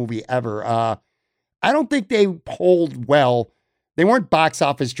from a movie ever. I don't think they polled well. They weren't box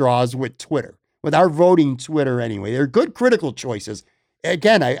office draws with Twitter, with our voting Twitter anyway. They're good critical choices.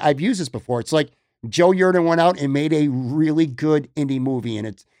 Again, I've used this before. It's like Joe Yerdon went out and made a really good indie movie,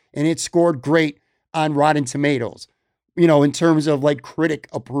 and it scored great on Rotten Tomatoes, in terms of like critic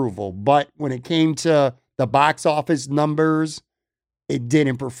approval. But when it came to the box office numbers, it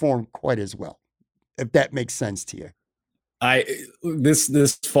didn't perform quite as well, if that makes sense to you.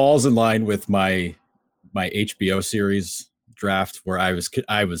 This falls in line with my my HBO series draft where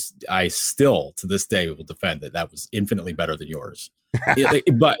I still to this day will defend that was infinitely better than yours.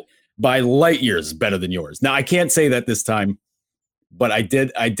 But by light years better than yours. Now I can't say that this time, but I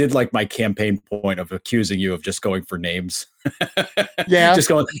did like my campaign point of accusing you of just going for names. Yeah. Just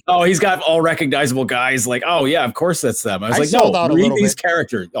going, oh, he's got all recognizable guys. Like, oh yeah, of course that's them. I was like, sold no, out read these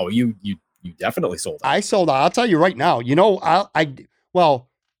characters. Oh, you definitely sold out. I sold out. I'll tell you right now. You know,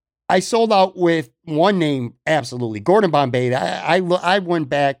 I sold out with one name. Absolutely. Gordon Bombay. I went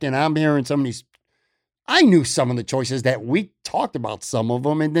back and I'm hearing some of these. I knew some of the choices that we talked about, some of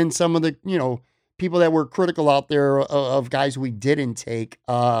them, and then some of the, people that were critical out there of guys we didn't take.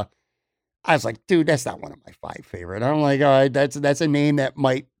 I was like, dude, that's not one of my 5 favorite. I'm like, all right, that's a name that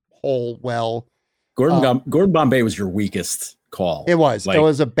might hold well. Gordon Bombay was your weakest call. It was. It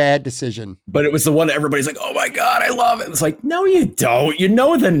was a bad decision. But it was the one that everybody's like, oh my God, I love it. It's like, no, you don't. You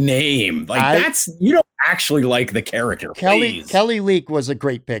know the name. You don't actually like the character. Kelly Leak was a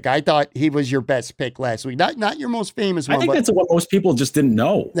great pick. I thought he was your best pick last week. Not your most famous one. I think that's the one most people just didn't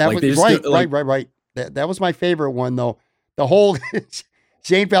know. That was right. That was my favorite one, though. The whole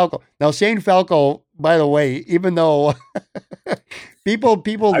Shane Falco. Now, Shane Falco, by the way, even though people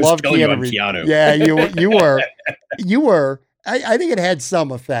love Keanu. Yeah, you were. I think it had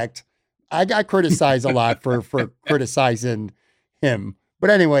some effect. I got criticized a lot for criticizing him.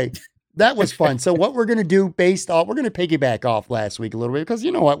 But anyway, that was fun. So what we're going to do we're going to piggyback off last week a little bit because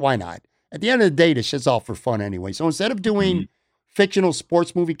you know what? Why not? At the end of the day, this shit's all for fun anyway. So instead of doing fictional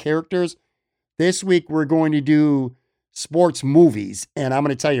sports movie characters, this week we're going to do sports movies. And I'm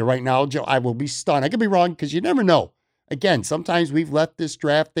going to tell you right now, Joe, I will be stunned. I could be wrong because you never know. Again, sometimes we've left this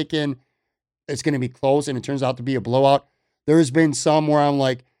draft thinking it's going to be close and it turns out to be a blowout. There's been some where I'm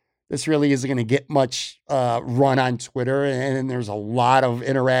like, this really isn't going to get much run on Twitter, and there's a lot of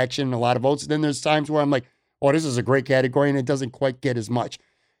interaction, a lot of votes. Then there's times where I'm like, oh, this is a great category, and it doesn't quite get as much.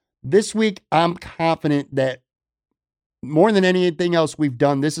 This week, I'm confident that more than anything else we've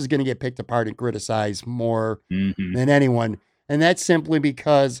done, this is going to get picked apart and criticized more than anyone. And that's simply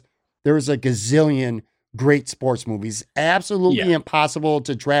because there's a gazillion great sports movies. Absolutely impossible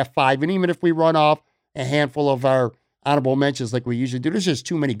to draft 5. And even if we run off a handful of our honorable mentions like we usually do, there's just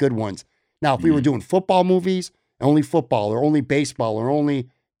too many good ones. Now, if we were doing football movies, only football or only baseball or only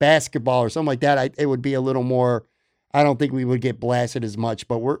basketball or something like that, it would be a little more, I don't think we would get blasted as much,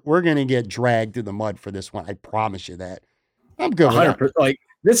 but we're going to get dragged through the mud for this one. I promise you that. I'm good with that. Like,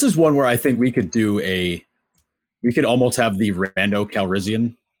 this is one where I think we could almost have the Rando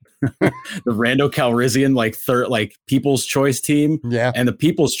Calrissian like People's Choice team. Yeah. And the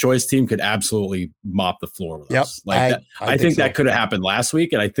People's Choice team could absolutely mop the floor with us. Like I think that could have happened last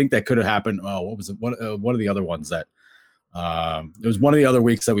week. And I think that could have happened. Oh, what was it? One of the other ones that it was one of the other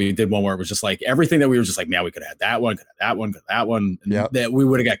weeks that we did one where it was just like everything that we were just like, man, we could have had that one, could have that one, could have that one. And that we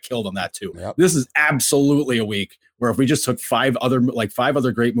would have got killed on that too. Yep. This is absolutely a week where if we just took 5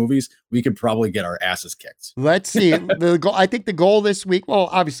 other great movies, we could probably get our asses kicked. Let's see. I think the goal this week, well,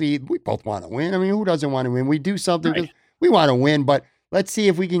 obviously we both want to win. I mean, who doesn't want to win? We do something because we want to win, but let's see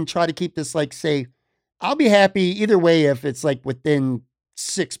if we can try to keep this like safe. I'll be happy either way if it's like within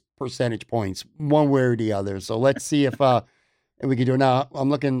 6 percentage points, one way or the other. So let's see if we can do it. Now,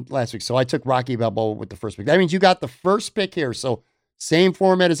 I'm looking last week. So I took Rocky Balboa with the first pick. That means you got the first pick here. So same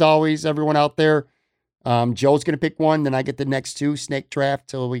format as always, everyone out there. Joe's going to pick one, then I get the next 2, snake draft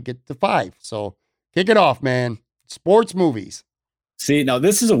till we get to 5. So kick it off, man. Sports movies. See, now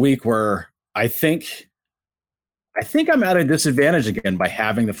this is a week where I think I'm at a disadvantage again by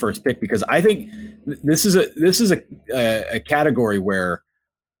having the first pick because I think this is a category where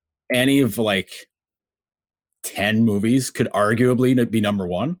any of like 10 movies could arguably be number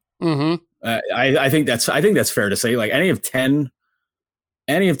 1. I think that's fair to say. Like any of 10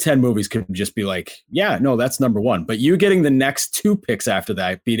 movies could just be like, yeah, no, that's number 1. But you getting the next 2 picks after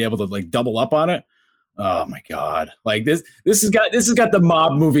that, being able to like double up on it. Oh my God. Like this has got the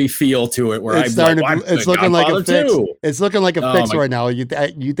mob movie feel to it where it's looking like a fix. It's looking like a fix right now. You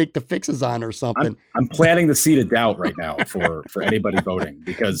think the fix is on or something. I'm planting the seed of doubt right now for anybody voting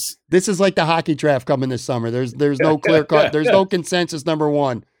because this is like the hockey draft coming this summer. There's no clear cut. There's no consensus number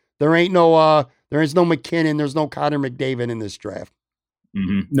 1. There is no McKinnon. There's no Connor McDavid in this draft.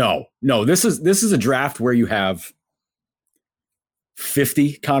 No. This is a draft where you have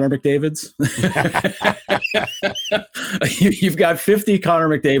 50 Connor McDavids. You've got 50 Connor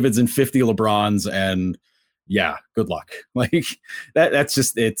McDavids and 50 LeBrons, and yeah, good luck. Like that's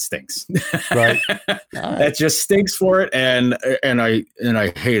just, it stinks. Right. That just stinks for it, and I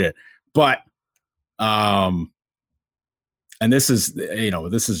hate it. But and this is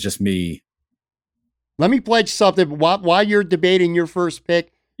just me. Let me pledge something. While you're debating your first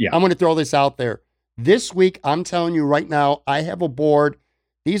pick, Yeah. I'm going to throw this out there. This week, I'm telling you right now, I have a board.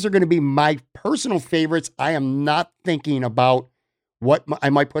 These are going to be my personal favorites. I am not thinking about what I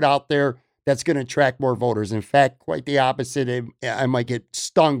might put out there that's going to attract more voters. In fact, quite the opposite. I might get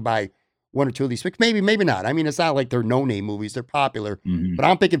stung by one or two of these picks. Maybe not. I mean, it's not like they're no-name movies. They're popular. Mhm. But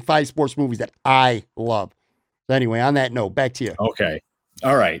I'm picking 5 sports movies that I love. So anyway, on that note, back to you. Okay.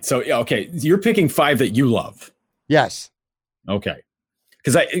 All right. So, okay. You're picking 5 that you love. Yes. Okay.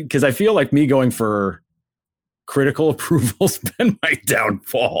 Because I feel like me going for critical approval's been my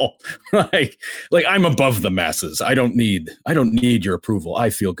downfall. like I'm above the masses. I don't need your approval. I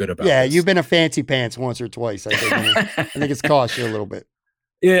feel good about Yeah, this. you've been a fancy pants once or twice. I think. I think it's cost you a little bit.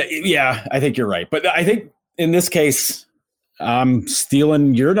 Yeah, I think you're right. But I think in this case, I'm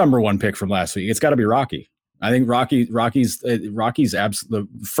stealing your number 1 pick from last week. It's got to be Rocky. I think Rocky's the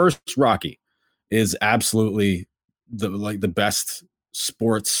first Rocky is absolutely the best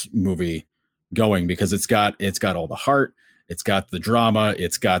sports movie going, because it's got all the heart, it's got the drama,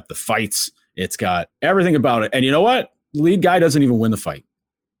 it's got the fights, it's got everything about it. And you know what? The lead guy doesn't even win the fight.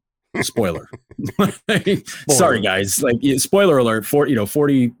 Spoiler. Sorry guys. Spoiler alert for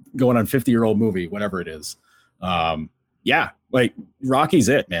 40 going on 50-year-old movie, whatever it is. Yeah, Rocky's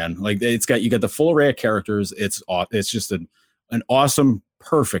it, man. You got the full array of characters. It's just an awesome,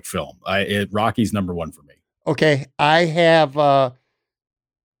 perfect film. Rocky's number 1 for me. Okay, I have.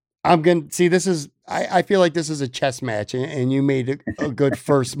 I'm gonna see. This is. I feel like this is a chess match, and you made a good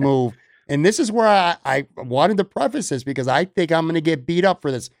first move. And this is where I wanted to preface this, because I think I'm gonna get beat up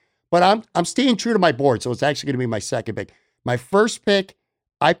for this. But I'm staying true to my board, so it's actually gonna be my second pick. My first pick,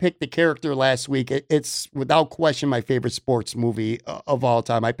 I picked the character last week. It's without question my favorite sports movie of all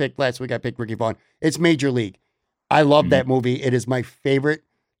time. I picked Ricky Vaughn. It's Major League. I love that movie. It is my favorite,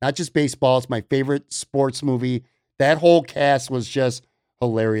 not just baseball. It's my favorite sports movie. That whole cast was just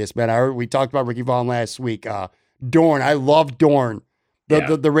hilarious, man. We talked about Ricky Vaughn last week. Dorn, I love Dorn,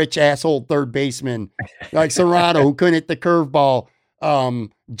 the rich asshole third baseman, like Serrano, who couldn't hit the curveball.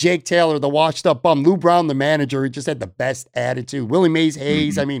 Jake Taylor, the washed up bum. Lou Brown, the manager, who just had the best attitude. Willie Mays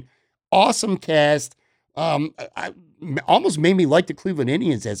Hayes. I mean, awesome cast. I almost made me like the Cleveland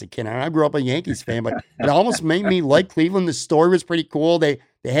Indians as a kid. I grew up a Yankees fan, but it almost made me like Cleveland. The story was pretty cool. They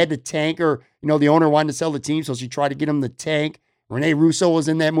had the tanker. The owner wanted to sell the team, so she tried to get him the tank. Renee Russo was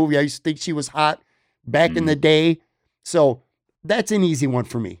in that movie. I used to think she was hot back in the day. So that's an easy one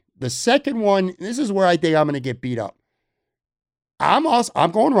for me. The second one, this is where I think I'm going to get beat up. I'm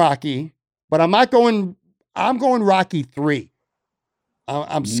going Rocky, but I'm going Rocky 3.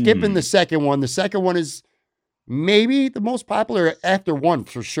 I'm skipping the second one. The second one is maybe the most popular after 1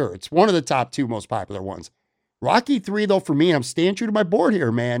 for sure. It's one of the top 2 most popular ones. Rocky 3, though, for me, and I'm staying true to my board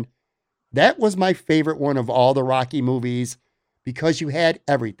here, man. That was my favorite one of all the Rocky movies, because you had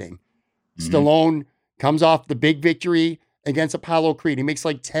everything. Stallone comes off the big victory against Apollo Creed. He makes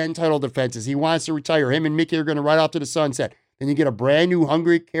 10 title defenses. He wants to retire. Him and Mickey are going to ride off to the sunset. Then you get a brand new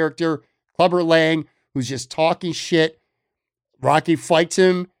hungry character, Clubber Lang, who's just talking shit. Rocky fights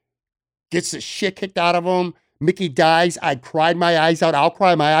him, gets the shit kicked out of him. Mickey dies. I cried my eyes out. I'll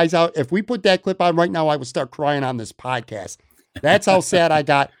cry my eyes out. If we put that clip on right now, I would start crying on this podcast. That's how sad I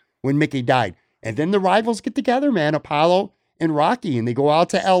got when Mickey died. And then the rivals get together, man, Apollo and Rocky, and they go out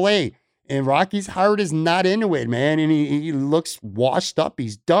to L.A., and Rocky's heart is not into it, man, and he looks washed up.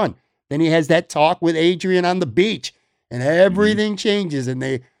 He's done. Then he has that talk with Adrian on the beach, and everything changes, and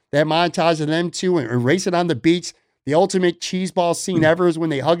that montage of them two and racing on the beach. The ultimate cheeseball scene ever is when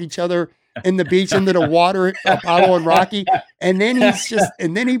they hug each other in the beach into the water, Apollo and Rocky. And then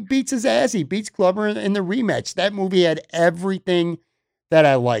he beats his ass. He beats Clubber in the rematch. That movie had everything that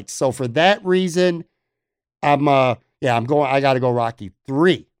I liked. So for that reason, I got to go Rocky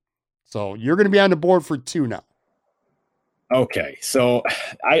 3. So you're going to be on the board for 2 now. Okay. So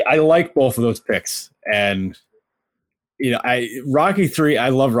I like both of those picks, and Rocky 3, I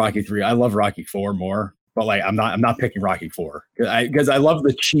love Rocky 3. I love Rocky 4 more. But I'm not picking Rocky 4 because I love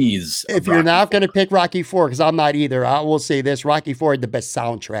the cheese. If you're not going to pick Rocky 4, because I'm not either, I will say this: Rocky 4 had the best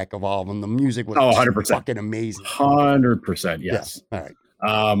soundtrack of all of them. The music was 100%. Fucking amazing. 100%, yes. Yeah.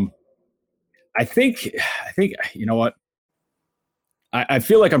 All right. I think you know what? I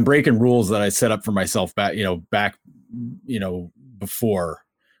feel like I'm breaking rules that I set up for myself back before,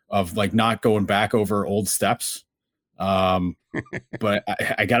 of not going back over old steps. But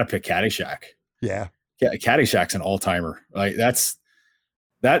I got to pick Caddyshack. Yeah. Caddyshack's an all-timer. That's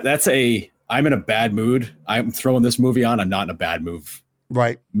I'm in a bad mood. I'm throwing this movie on. I'm not in a bad move.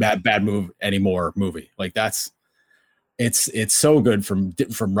 Right. Bad move anymore movie. it's so good from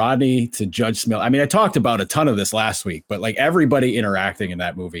Rodney to Judge Smith. I mean, I talked about a ton of this last week, but like everybody interacting in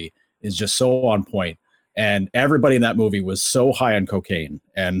that movie is just so on point. And everybody in that movie was so high on cocaine,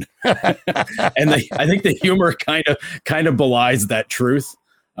 and I think the humor kind of belies that truth.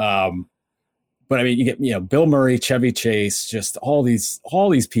 But I mean, you get Bill Murray, Chevy Chase, just all these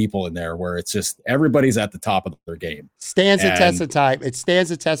people in there where it's just everybody's at the top of their game. Stands the test of time. It stands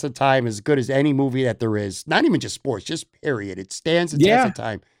the test of time as good as any movie that there is. Not even just sports, just period. It stands the test of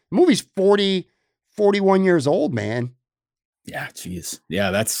time. The movie's 40, 41 years old, man. Yeah, geez.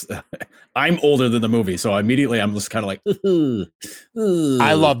 Yeah, that's I'm older than the movie, so immediately I'm just kind of like,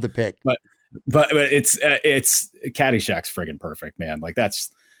 I love the pick. But it's Caddyshack's friggin' perfect, man. Like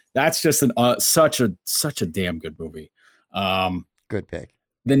that's just such a damn good movie. Good pick.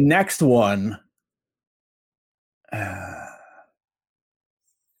 The next one, I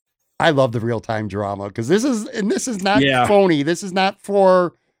love the real-time drama because this is not phony. This is not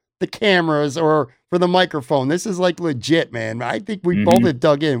for the cameras or for the microphone. This is like legit, man. I think we both have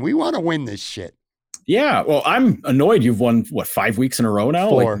dug in. We want to win this shit. Yeah. Well, I'm annoyed. You've won 5 weeks in a row now.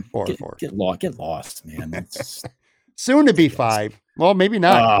 Four. Get lost, man. It's soon to be 5. Well, maybe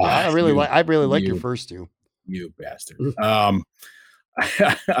not. I really like your first 2. You bastard.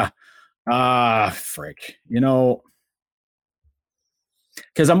 Frick.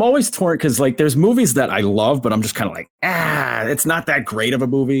 Because I'm always torn because like there's movies that I love, but I'm just kind of like, it's not that great of a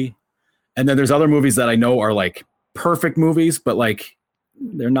movie. And then there's other movies that I know are like perfect movies, but like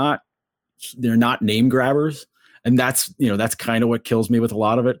they're not name grabbers. And that's kind of what kills me with a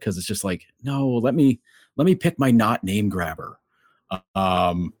lot of it. Cause it's just like, no, let me pick my not name grabber.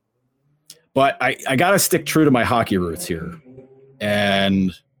 But I got to stick true to my hockey roots here.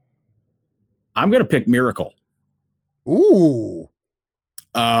 And I'm going to pick Miracle. Ooh.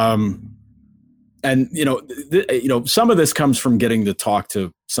 And some of this comes from getting to talk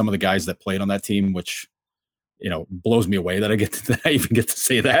to some of the guys that played on that team, which, blows me away that I even get to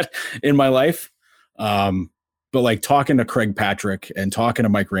say that in my life. But like talking to Craig Patrick and talking to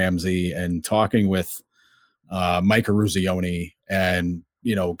Mike Ramsey and talking with, Mike Eruzione and,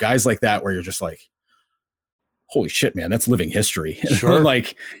 guys like that, where you're just like, holy shit, man, that's living history. Sure.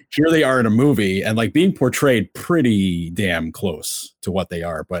 Like here they are in a movie and like being portrayed pretty damn close to what they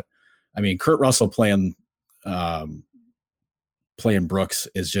are. But I mean, Kurt Russell playing Brooks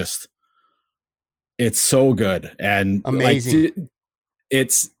is just, it's so good. And amazing. Like,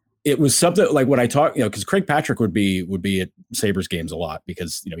 it was something like when I talk, cause Craig Patrick would be at Sabres games a lot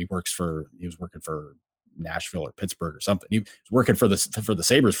because, he was working for Nashville or Pittsburgh or something. He was working for the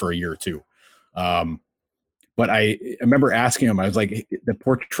Sabres for a year or two. But I remember asking him, I was like, the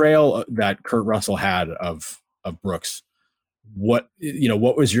portrayal that Kurt Russell had of Brooks, what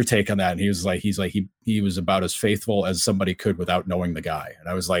was your take on that? And he was like, he was about as faithful as somebody could without knowing the guy. And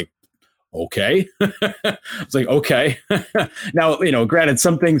I was like, okay. I was like, okay. Now, granted,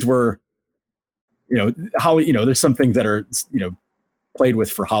 some things were, there's some things that are, played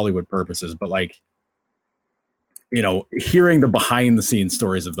with for Hollywood purposes, but like, hearing the behind the scenes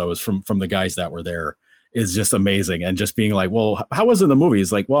stories of those from the guys that were there is just amazing. And just being like, well, how was it in the movie?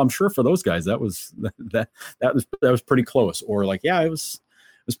 It's like, well, I'm sure for those guys that was pretty close. Or like, yeah, it was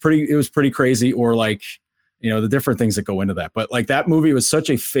pretty crazy. Or like, the different things that go into that. But like that movie was such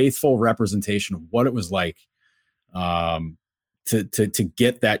a faithful representation of what it was like to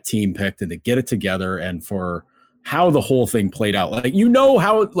get that team picked and to get it together and for how the whole thing played out. Like,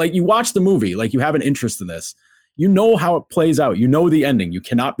 how, like you watch the movie, like you have an interest in this, how it plays out, the ending, you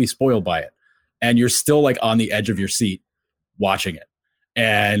cannot be spoiled by it. And you're still like on the edge of your seat watching it.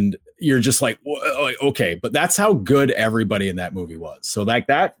 And you're just like, okay, but that's how good everybody in that movie was. So like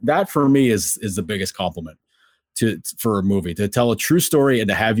that for me is the biggest compliment for a movie, to tell a true story and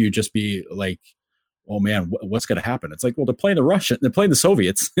to have you just be like, oh man, what's going to happen? It's like, well, they're playing the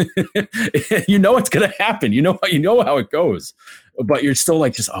Soviets. It's going to happen. You know how it goes, but you're still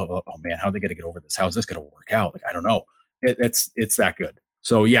like, just, oh man, how are they going to get over this? How is this going to work out? Like, I don't know. It's that good.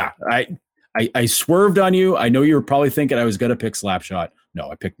 So yeah, I swerved on you. I know you were probably thinking I was going to pick Slapshot. No,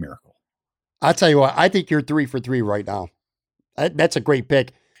 I picked Miracle. I'll tell you what, I think you're 3 for 3 right now. That's a great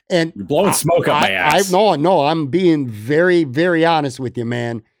pick. And you're blowing smoke up my ass. No, I'm being very, very honest with you,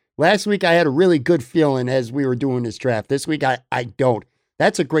 man. Last week, I had a really good feeling as we were doing this draft. This week, I don't.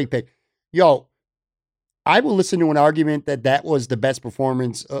 That's a great pick. Yo, I will listen to an argument that was the best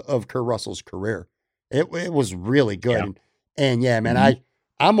performance of Kurt Russell's career. It was really good. Yeah. And yeah, man,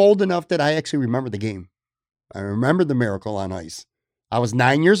 I'm old enough that I actually remember the game. I remember the Miracle on Ice. I was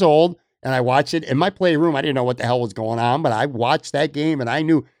 9 years old, and I watched it in my playroom. I didn't know what the hell was going on, but I watched that game, and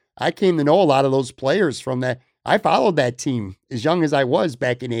I came to know a lot of those players from that. I followed that team as young as I was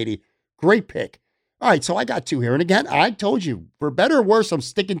back in 80. Great pick. All right, so I got 2 here. And again, I told you, for better or worse, I'm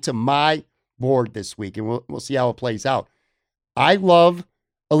sticking to my board this week, and we'll see how it plays out. I love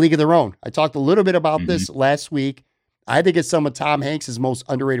A League of Their Own. I talked a little bit about this last week. I think it's some of Tom Hanks' most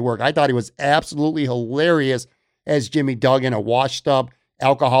underrated work. I thought he was absolutely hilarious as Jimmy Duggan, a washed-up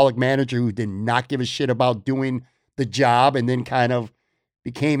alcoholic manager who did not give a shit about doing the job and then kind of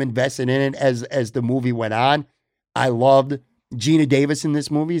became invested in it as the movie went on. I loved Gina Davis in this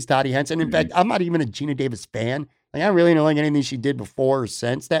movie as Dottie Henson. In fact, I'm not even a Gina Davis fan. Like, I really don't like anything she did before or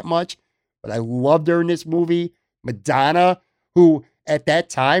since that much, but I loved her in this movie. Madonna, who at that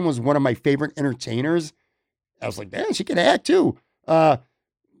time was one of my favorite entertainers. I was like, man, she can act too.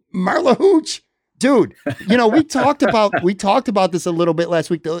 Marla Hooch, dude, we talked about this a little bit last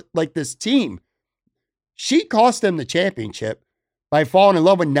week, like this team. She cost them the championship by falling in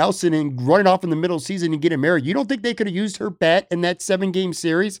love with Nelson and running off in the middle of the season and getting married. You don't think they could have used her bat in that 7-game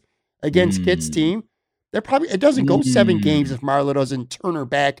series against Kit's team? It doesn't go 7 games if Marla doesn't turn her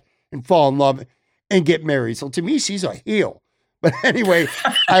back and fall in love and get married. So to me, she's a heel. But anyway,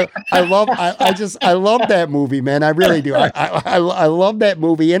 I love that movie, man. I really do. I love that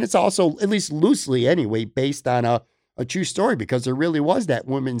movie. And it's also, at least loosely anyway, based on a true story, because there really was that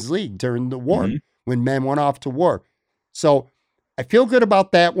women's league during the war when men went off to war. So I feel good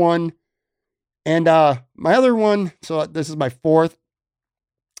about that one. And my other one, so this is my 4th.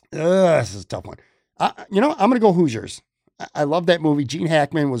 This is a tough one. I'm going to go Hoosiers. I love that movie. Gene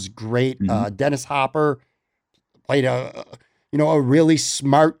Hackman was great. Dennis Hopper played a really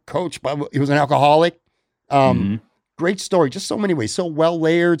smart coach, but he was an alcoholic. Great story. Just so many ways. So well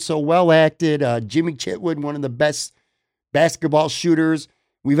layered, so well acted. Jimmy Chitwood, one of the best basketball shooters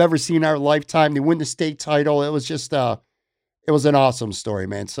we've ever seen in our lifetime. They win the state title. It was just, it was an awesome story,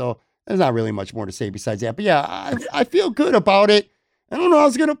 man. So there's not really much more to say besides that. But yeah, I feel good about it. I don't know how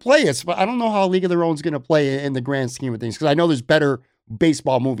it's going to play. But I don't know how League of Their Own is going to play in the grand scheme of things, because I know there's better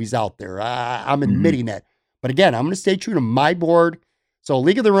baseball movies out there. I'm admitting that. But again, I'm going to stay true to my board. So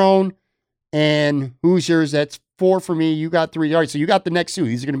League of Their Own and Hoosiers, that's 4 for me. You got 3. All right, so you got the next 2.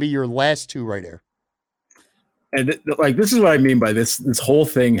 These are going to be your last 2 right there. And this is what I mean by this whole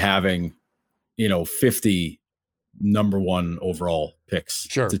thing having, 50 number 1 overall picks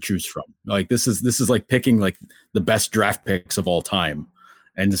to choose from. Like this is like picking like the best draft picks of all time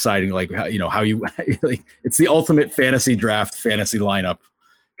and deciding like how you like, it's the ultimate fantasy draft, fantasy lineup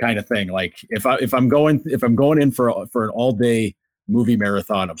kind of thing. Like if I'm going in for an all day movie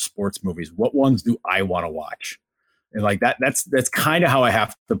marathon of sports movies, what ones do I want to watch? And like that's kind of how I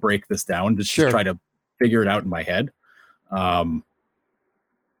have to break this down to try to figure it out in my head.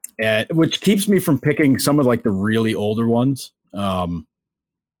 And which keeps me from picking some of like the really older ones.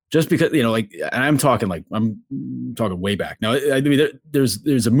 Just because, I'm talking way back. Now, I mean,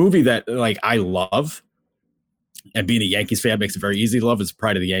 there's a movie that like I love, and being a Yankees fan makes it very easy to love, is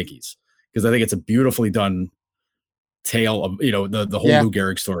Pride of the Yankees, because I think it's a beautifully done tale of, the whole Lou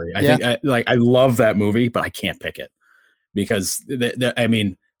Gehrig story. I think I love that movie, but I can't pick it because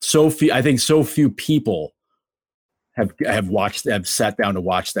so few people have sat down to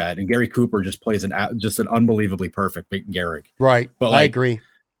watch that, and Gary Cooper just plays an unbelievably perfect Gehrig. Right. But I agree.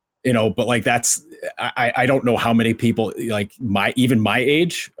 But like I don't know how many people like my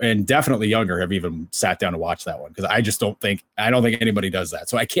age and definitely younger have even sat down to watch that one, because I don't think anybody does that.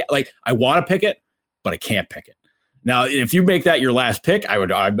 So I can't, like, I want to pick it, but I can't pick it. Now, if you make that your last pick, I'd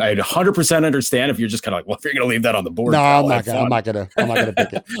 100% understand if you're just kind of like, well, if you're going to leave that on the board. No, I'm not going to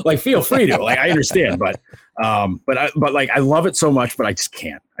pick it. Like, feel free to. Like, I understand, but like, I love it so much, but I just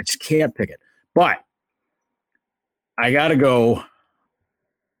can't pick it. But I got to go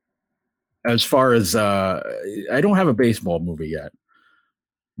as far as I don't have a baseball movie yet,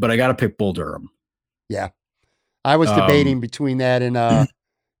 but I got to pick Bull Durham. Yeah, I was debating between that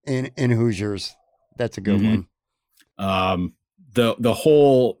and Hoosiers. That's a good one. The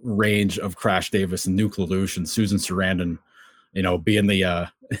whole range of Crash Davis and Nuke LaLoosh and Susan Sarandon, being the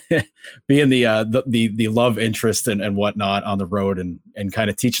love interest and whatnot on the road, and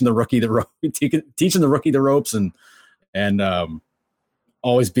kind of teaching the rookie the ropes, and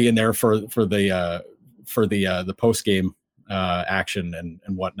always being there for the post game action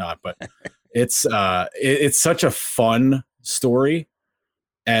and whatnot. But it's such a fun story.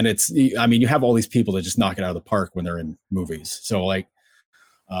 And you have all these people that just knock it out of the park when they're in movies. So like,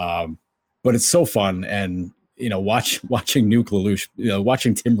 but it's so fun. And, watching Nuke LaLoosh,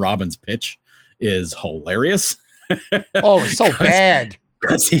 watching Tim Robbins pitch is hilarious. Oh, it's so bad.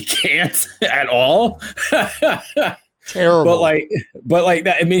 Because he can't at all. Terrible. But like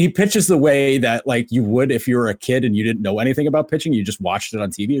that. I mean, he pitches the way that like you would if you were a kid and you didn't know anything about pitching. You just watched it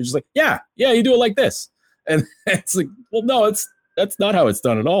on TV. You're just like, yeah, you do it like this. And it's like, well, no, that's not how it's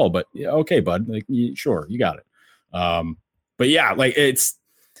done at all. But yeah, okay, bud. Like, sure, you got it. But yeah, like it's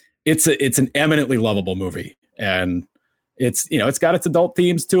an eminently lovable movie, and it's got its adult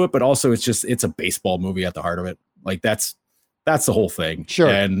themes to it, but also it's a baseball movie at the heart of it. Like that's the whole thing. Sure.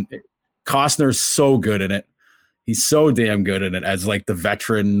 And Costner's so good in it. He's so damn good in it as like the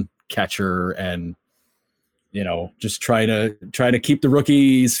veteran catcher, and just trying to keep the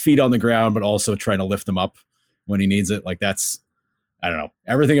rookie's feet on the ground, but also trying to lift him up when he needs it. Like that's, I don't know.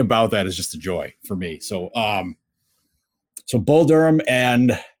 Everything about that is just a joy for me. So, so Bull Durham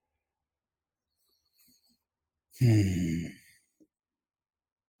and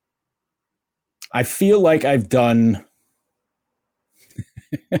I feel like I've done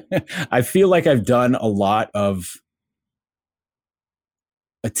a lot of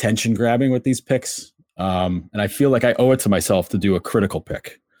attention grabbing with these picks. And I feel like I owe it to myself to do a critical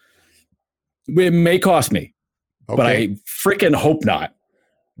pick. It may cost me, but I freaking hope not,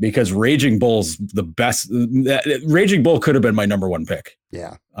 because Raging Bull's the best. Raging Bull could have been my number 1 pick.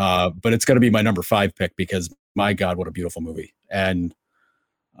 Yeah. But it's going to be my number 5 pick because my God, what a beautiful movie. And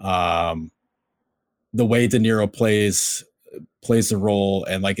the way De Niro plays the role,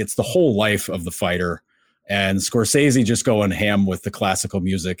 and like it's the whole life of the fighter, and Scorsese just going ham with the classical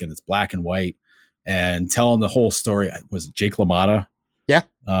music, and it's black and white and telling the whole story. Was it Jake LaMotta? Yeah.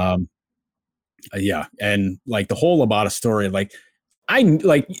 Yeah. And like the whole LaMotta story, like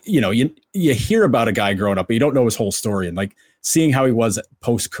you hear about a guy growing up, but you don't know his whole story, and like seeing how he was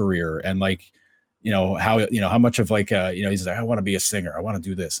post career, and like, how much of like, he's like, I want to be a singer. I want to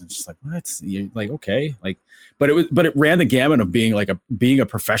do this. And it's just like, what? You're like, okay. Like, but it ran the gamut of being a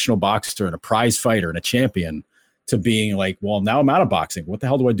professional boxer and a prize fighter and a champion, to being like, well, now I'm out of boxing. What the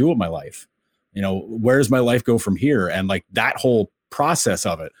hell do I do with my life? Where does my life go from here? And like that whole process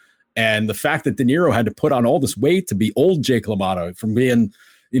of it. And the fact that De Niro had to put on all this weight to be old Jake LaMotta from being,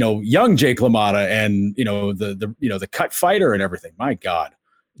 young Jake LaMotta, and, the cut fighter and everything. My God,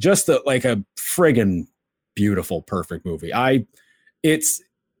 just like a friggin' beautiful, perfect movie. It's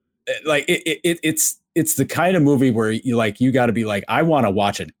the kind of movie where you got to be like, I want to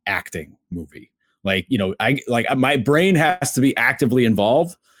watch an acting movie. Like, my brain has to be actively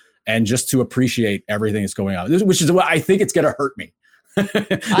involved, and just to appreciate everything that's going on, which is what I think it's going to hurt me.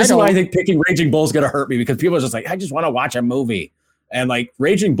 This is why I think picking Raging Bull is going to hurt me, because people are just like, I just want to watch a movie. And like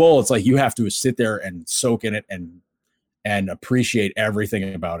Raging Bull, it's like you have to sit there and soak in it and appreciate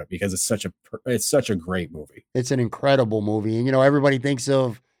everything about it, because it's such a great movie. It's an incredible movie. And, everybody thinks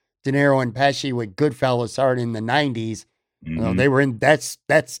of De Niro and Pesci with Goodfellas starting in the 90s. Mm-hmm. They were that's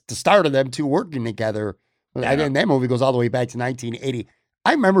the start of them two working together. Yeah. And that movie goes all the way back to 1980.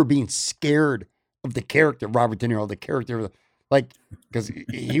 I remember being scared of the character, Robert De Niro, because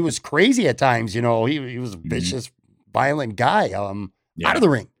he was crazy at times, he was a vicious, violent guy, out of the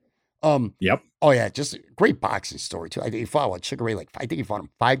ring. Yep. Oh yeah. Just a great boxing story too. He fought Sugar Ray, I think he fought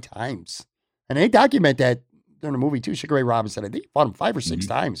him 5 times, and they document that during the movie too. Sugar Ray Robinson, I think he fought him 5 or 6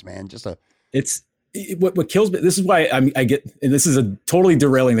 times, man. What kills me. This is why I get, and this is a totally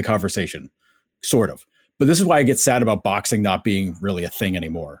derailing the conversation, sort of. But this is why I get sad about boxing not being really a thing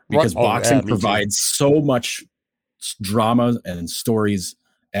anymore, because boxing provides so much drama and stories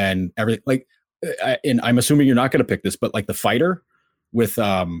and everything. Like, and I'm assuming you're not going to pick this, but like The Fighter with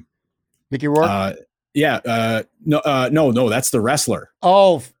Mickey Rourke. No, that's The Wrestler.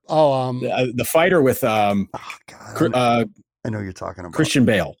 The Fighter with I know you're talking about Christian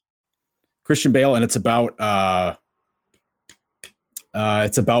Bale, and it's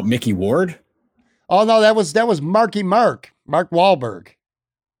about Mickey Ward. Oh no, that was Mark Wahlberg,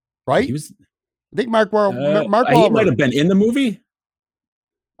 right? He was, I think Mark Wahlberg. He might have been in the movie,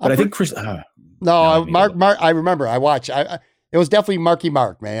 but I think Chris. Mark. I remember. I watched. It was definitely Marky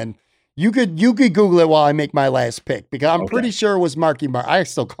Mark, man. You could Google it while I make my last pick, because I'm pretty sure it was Marky Mark. I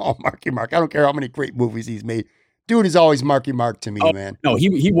still call him Marky Mark. I don't care how many great movies he's made. Dude is always Marky Mark to me, man. No,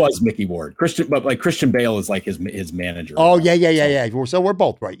 he was Mickey Ward. Christian Bale is like his manager. Oh yeah. So we're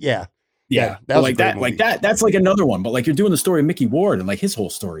both right. Yeah. Yeah, that's like another one. But like you're doing the story of Mickey Ward, and like his whole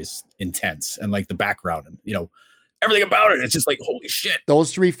story is intense, and like the background and everything about it. It's just like, holy shit.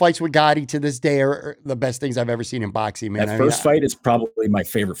 Those 3 fights with Gotti to this day are the best things I've ever seen in boxing, man. That first fight is probably my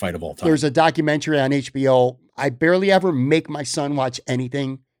favorite fight of all time. There's a documentary on HBO. I barely ever make my son watch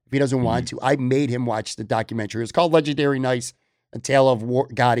anything if he doesn't want to. I made him watch the documentary. It's called Legendary Nights, A Tale of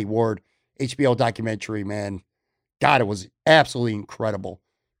Gotti Ward. HBO documentary, man. God, it was absolutely incredible.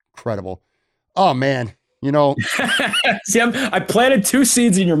 Oh, man. You know, See, I planted 2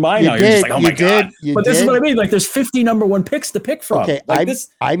 seeds in your mind. You Now. You're just did, like, oh you my did, god! you But this is did. what I mean. Like, there's 50 number 1 picks to pick from. Okay, like this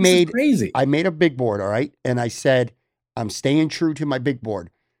is crazy. I made a big board, all right, and I said I'm staying true to my big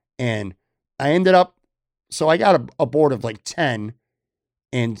board, and I ended up. So I got a board of like 10,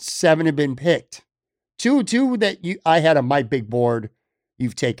 and 7 have been picked. Two that I had on my big board,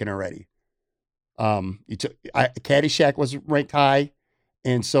 you've taken already. Caddyshack was ranked high,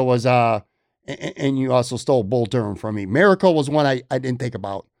 and so was and you also stole Bull Durham from me. Miracle was one I didn't think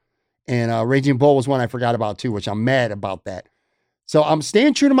about, and Raging Bull was one I forgot about too, which I'm mad about that. So I'm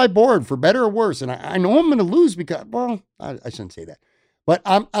staying true to my board for better or worse, and I know I'm going to lose because, well, I shouldn't say that, but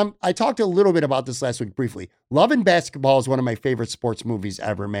I talked a little bit about this last week briefly. Love and Basketball is one of my favorite sports movies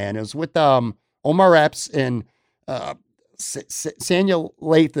ever, man. It was with Omar Epps and Sanya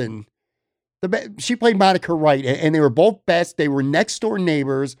Lathan. She played Monica Wright, and they were both best. They were next door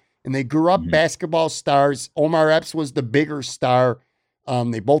neighbors, and they grew up basketball stars. Omar Epps was the bigger star.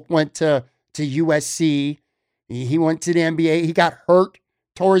 They both went to USC. He went to the NBA. He got hurt,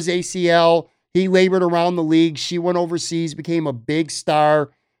 tore his ACL. He labored around the league. She went overseas, became a big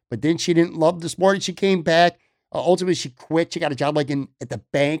star, but then she didn't love the sport. And she came back. Ultimately, she quit. She got a job like at the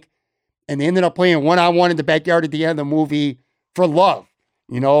bank, and they ended up playing one-on-one in the backyard at the end of the movie for love.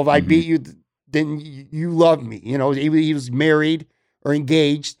 You know, if I beat you, then you love me. You know, he was married or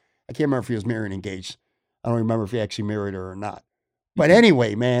engaged. I can't remember if he was married or engaged. I don't remember if he actually married her or not. But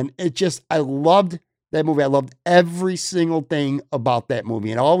anyway, man, I loved that movie. I loved every single thing about that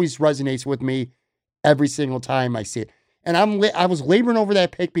movie. It always resonates with me every single time I see it. And I was laboring over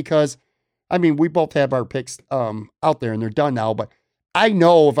that pick because, I mean, we both have our picks out there and they're done now. But I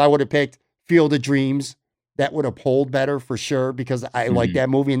know if I would have picked Field of Dreams, that would have pulled better for sure because I like that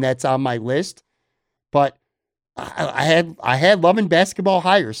movie and that's on my list. But I had Love and Basketball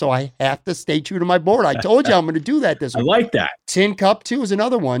higher, so I have to stay true to my board. I told you I'm going to do that this week. I like that. Tin Cup 2 is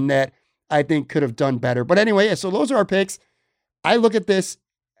another one that I think could have done better. But anyway, so those are our picks. I look at this.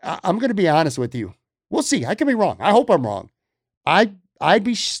 I'm going to be honest with you. We'll see. I could be wrong. I hope I'm wrong. I'd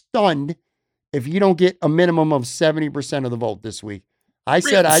be stunned if you don't get a minimum of 70% of the vote this week. I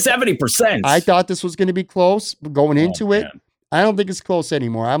said 70%. I thought this was going to be close going into it. Man. I don't think it's close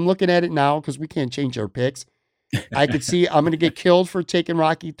anymore. I'm looking at it now because we can't change our picks. I could see I'm going to get killed for taking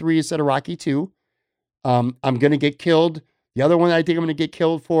Rocky 3 instead of Rocky 2. I'm going to get killed. The other one I think I'm going to get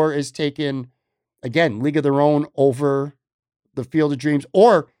killed for is taking, again, League of Their Own over The Field of Dreams,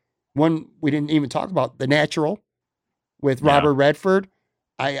 or one we didn't even talk about, The Natural with Robert Redford.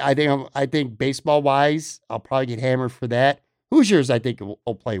 I think baseball wise, I'll probably get hammered for that. Hoosiers, I think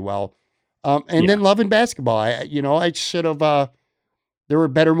will play well. Then Love and Basketball. I should have, there were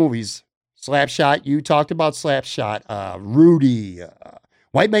better movies. Slapshot, you talked about Slapshot. Rudy,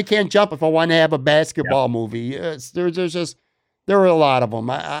 White Man Can't Jump if I want to have a basketball movie. There were a lot of them.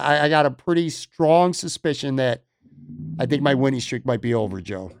 I got a pretty strong suspicion that I think my winning streak might be over,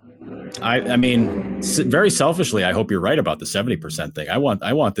 Joe. I mean, very selfishly, I hope you're right about the 70% thing. I want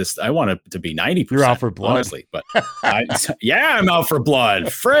it to be 90%. You're out for blood. Honestly, but I'm out for blood.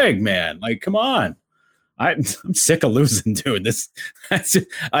 Frig, man. Like, come on. I'm sick of losing doing this.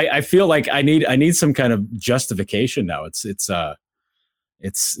 I feel like I need some kind of justification now. But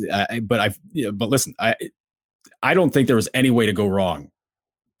listen, I don't think there was any way to go wrong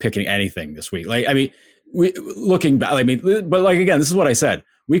picking anything this week. Like, I mean, looking back, I mean, but like, again, this is what I said.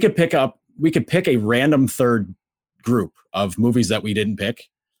 We could pick a random third group of movies that we didn't pick,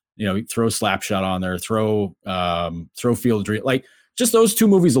 throw Slapshot on there, throw Field of Dreams. Like, just those 2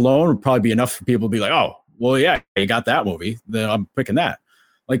 movies alone would probably be enough for people to be like, oh, well, yeah, you got that movie, then I'm picking that.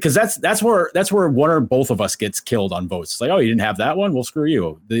 Like, cause that's where one or both of us gets killed on votes. It's like, oh, you didn't have that one? Well, screw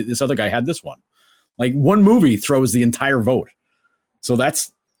you. This other guy had this one. Like, one movie throws the entire vote. So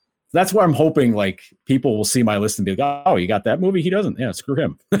that's where I'm hoping, like, people will see my list and be like, oh, you got that movie? He doesn't. Yeah, screw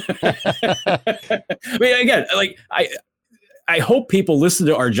him. I mean, again, like, I hope people listen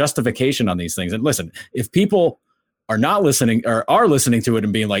to our justification on these things. And listen, if people are not listening or are listening to it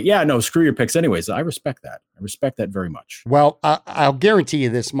and being like, yeah, no, screw your picks anyways, I respect that. I respect that very much. Well, I'll guarantee you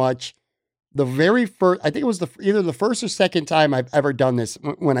this much. The very first, I think it was either the first or second time I've ever done this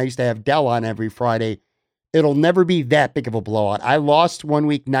when I used to have Dell on every Friday. It'll never be that big of a blowout. I lost one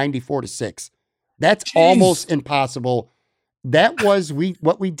week 94-6. That's almost impossible. That was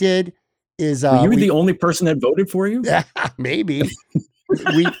what we did is were you the only person that voted for you? Maybe.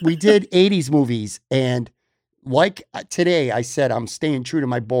 we did 80s movies, and like today I said I'm staying true to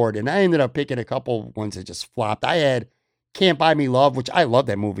my board, and I ended up picking a couple ones that just flopped. I had Can't Buy Me Love, which I love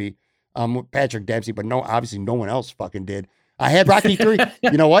that movie, with Patrick Dempsey, but obviously no one else fucking did. I had Rocky 3.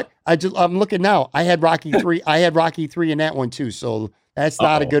 You know what? I'm looking now. I had Rocky 3. I had Rocky 3 in that one too. So that's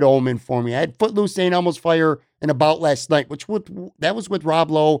not a good omen for me. I had Footloose, St. Elmo's Fire, and About Last Night, that was with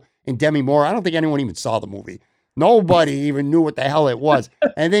Rob Lowe and Demi Moore. I don't think anyone even saw the movie. Nobody even knew what the hell it was.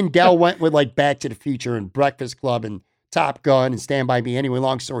 And then Del went with like Back to the Future and Breakfast Club and Top Gun and Stand By Me. Anyway,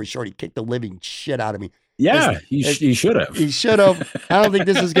 long story short, he kicked the living shit out of me. Yeah, he should have. He should have. I don't think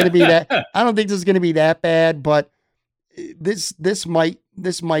this is going to be that. I don't think this is going to be that bad, but this might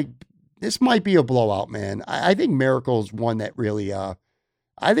be a blowout, man. I think Miracle's one that really. I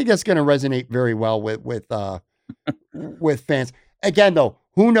think that's going to resonate very well with fans. Again, though,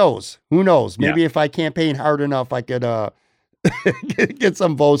 who knows? Maybe if I campaign hard enough, I could get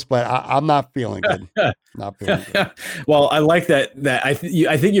some votes, but I'm not feeling good. Not feeling good. Well, I like that. I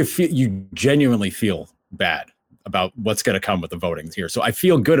think you genuinely feel bad about what's going to come with the voting here. So I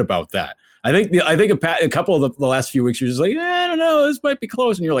feel good about that. I think a couple of the last few weeks you're just like, I don't know, this might be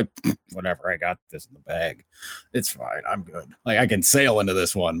close, and you're like, whatever, I got this in the bag. It's fine, I'm good. Like I can sail into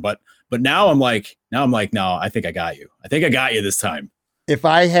this one, but now I'm like, no, I think I got you. I think I got you this time. If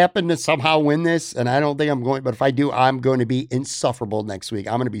I happen to somehow win this, and I don't think I'm going, but if I do, I'm going to be insufferable next week.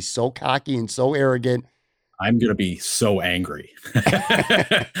 I'm going to be so cocky and so arrogant. I'm going to be so angry.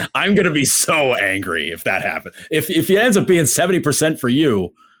 I'm going to be so angry if that happens. If it ends up being 70% for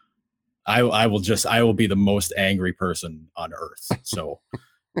you, I will be the most angry person on earth. So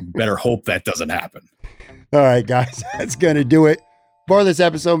better hope that doesn't happen. All right, guys, that's going to do it for this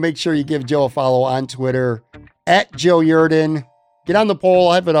episode. Make sure you give Joe a follow on Twitter at Joe Yerdon. Get on the poll.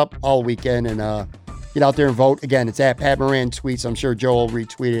 I'll have it up all weekend and get out there and vote. Again, it's at Pat Moran Tweets. I'm sure Joe will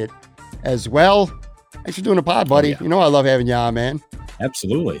retweet it as well. Thanks for doing a pod, buddy. Oh, yeah. You know I love having you on, man.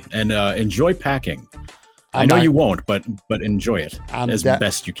 Absolutely. And enjoy packing. I know you won't, but enjoy it as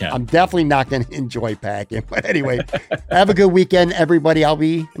best you can. I'm definitely not going to enjoy packing. But anyway, have a good weekend, everybody. I'll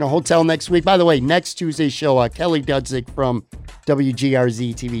be in a hotel next week. By the way, next Tuesday's show, Kelly Dudzik from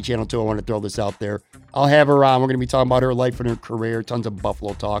WGRZ TV Channel 2. I want to throw this out there. I'll have her on. We're going to be talking about her life and her career. Tons of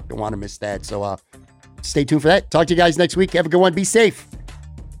Buffalo talk. Don't want to miss that. So stay tuned for that. Talk to you guys next week. Have a good one. Be safe.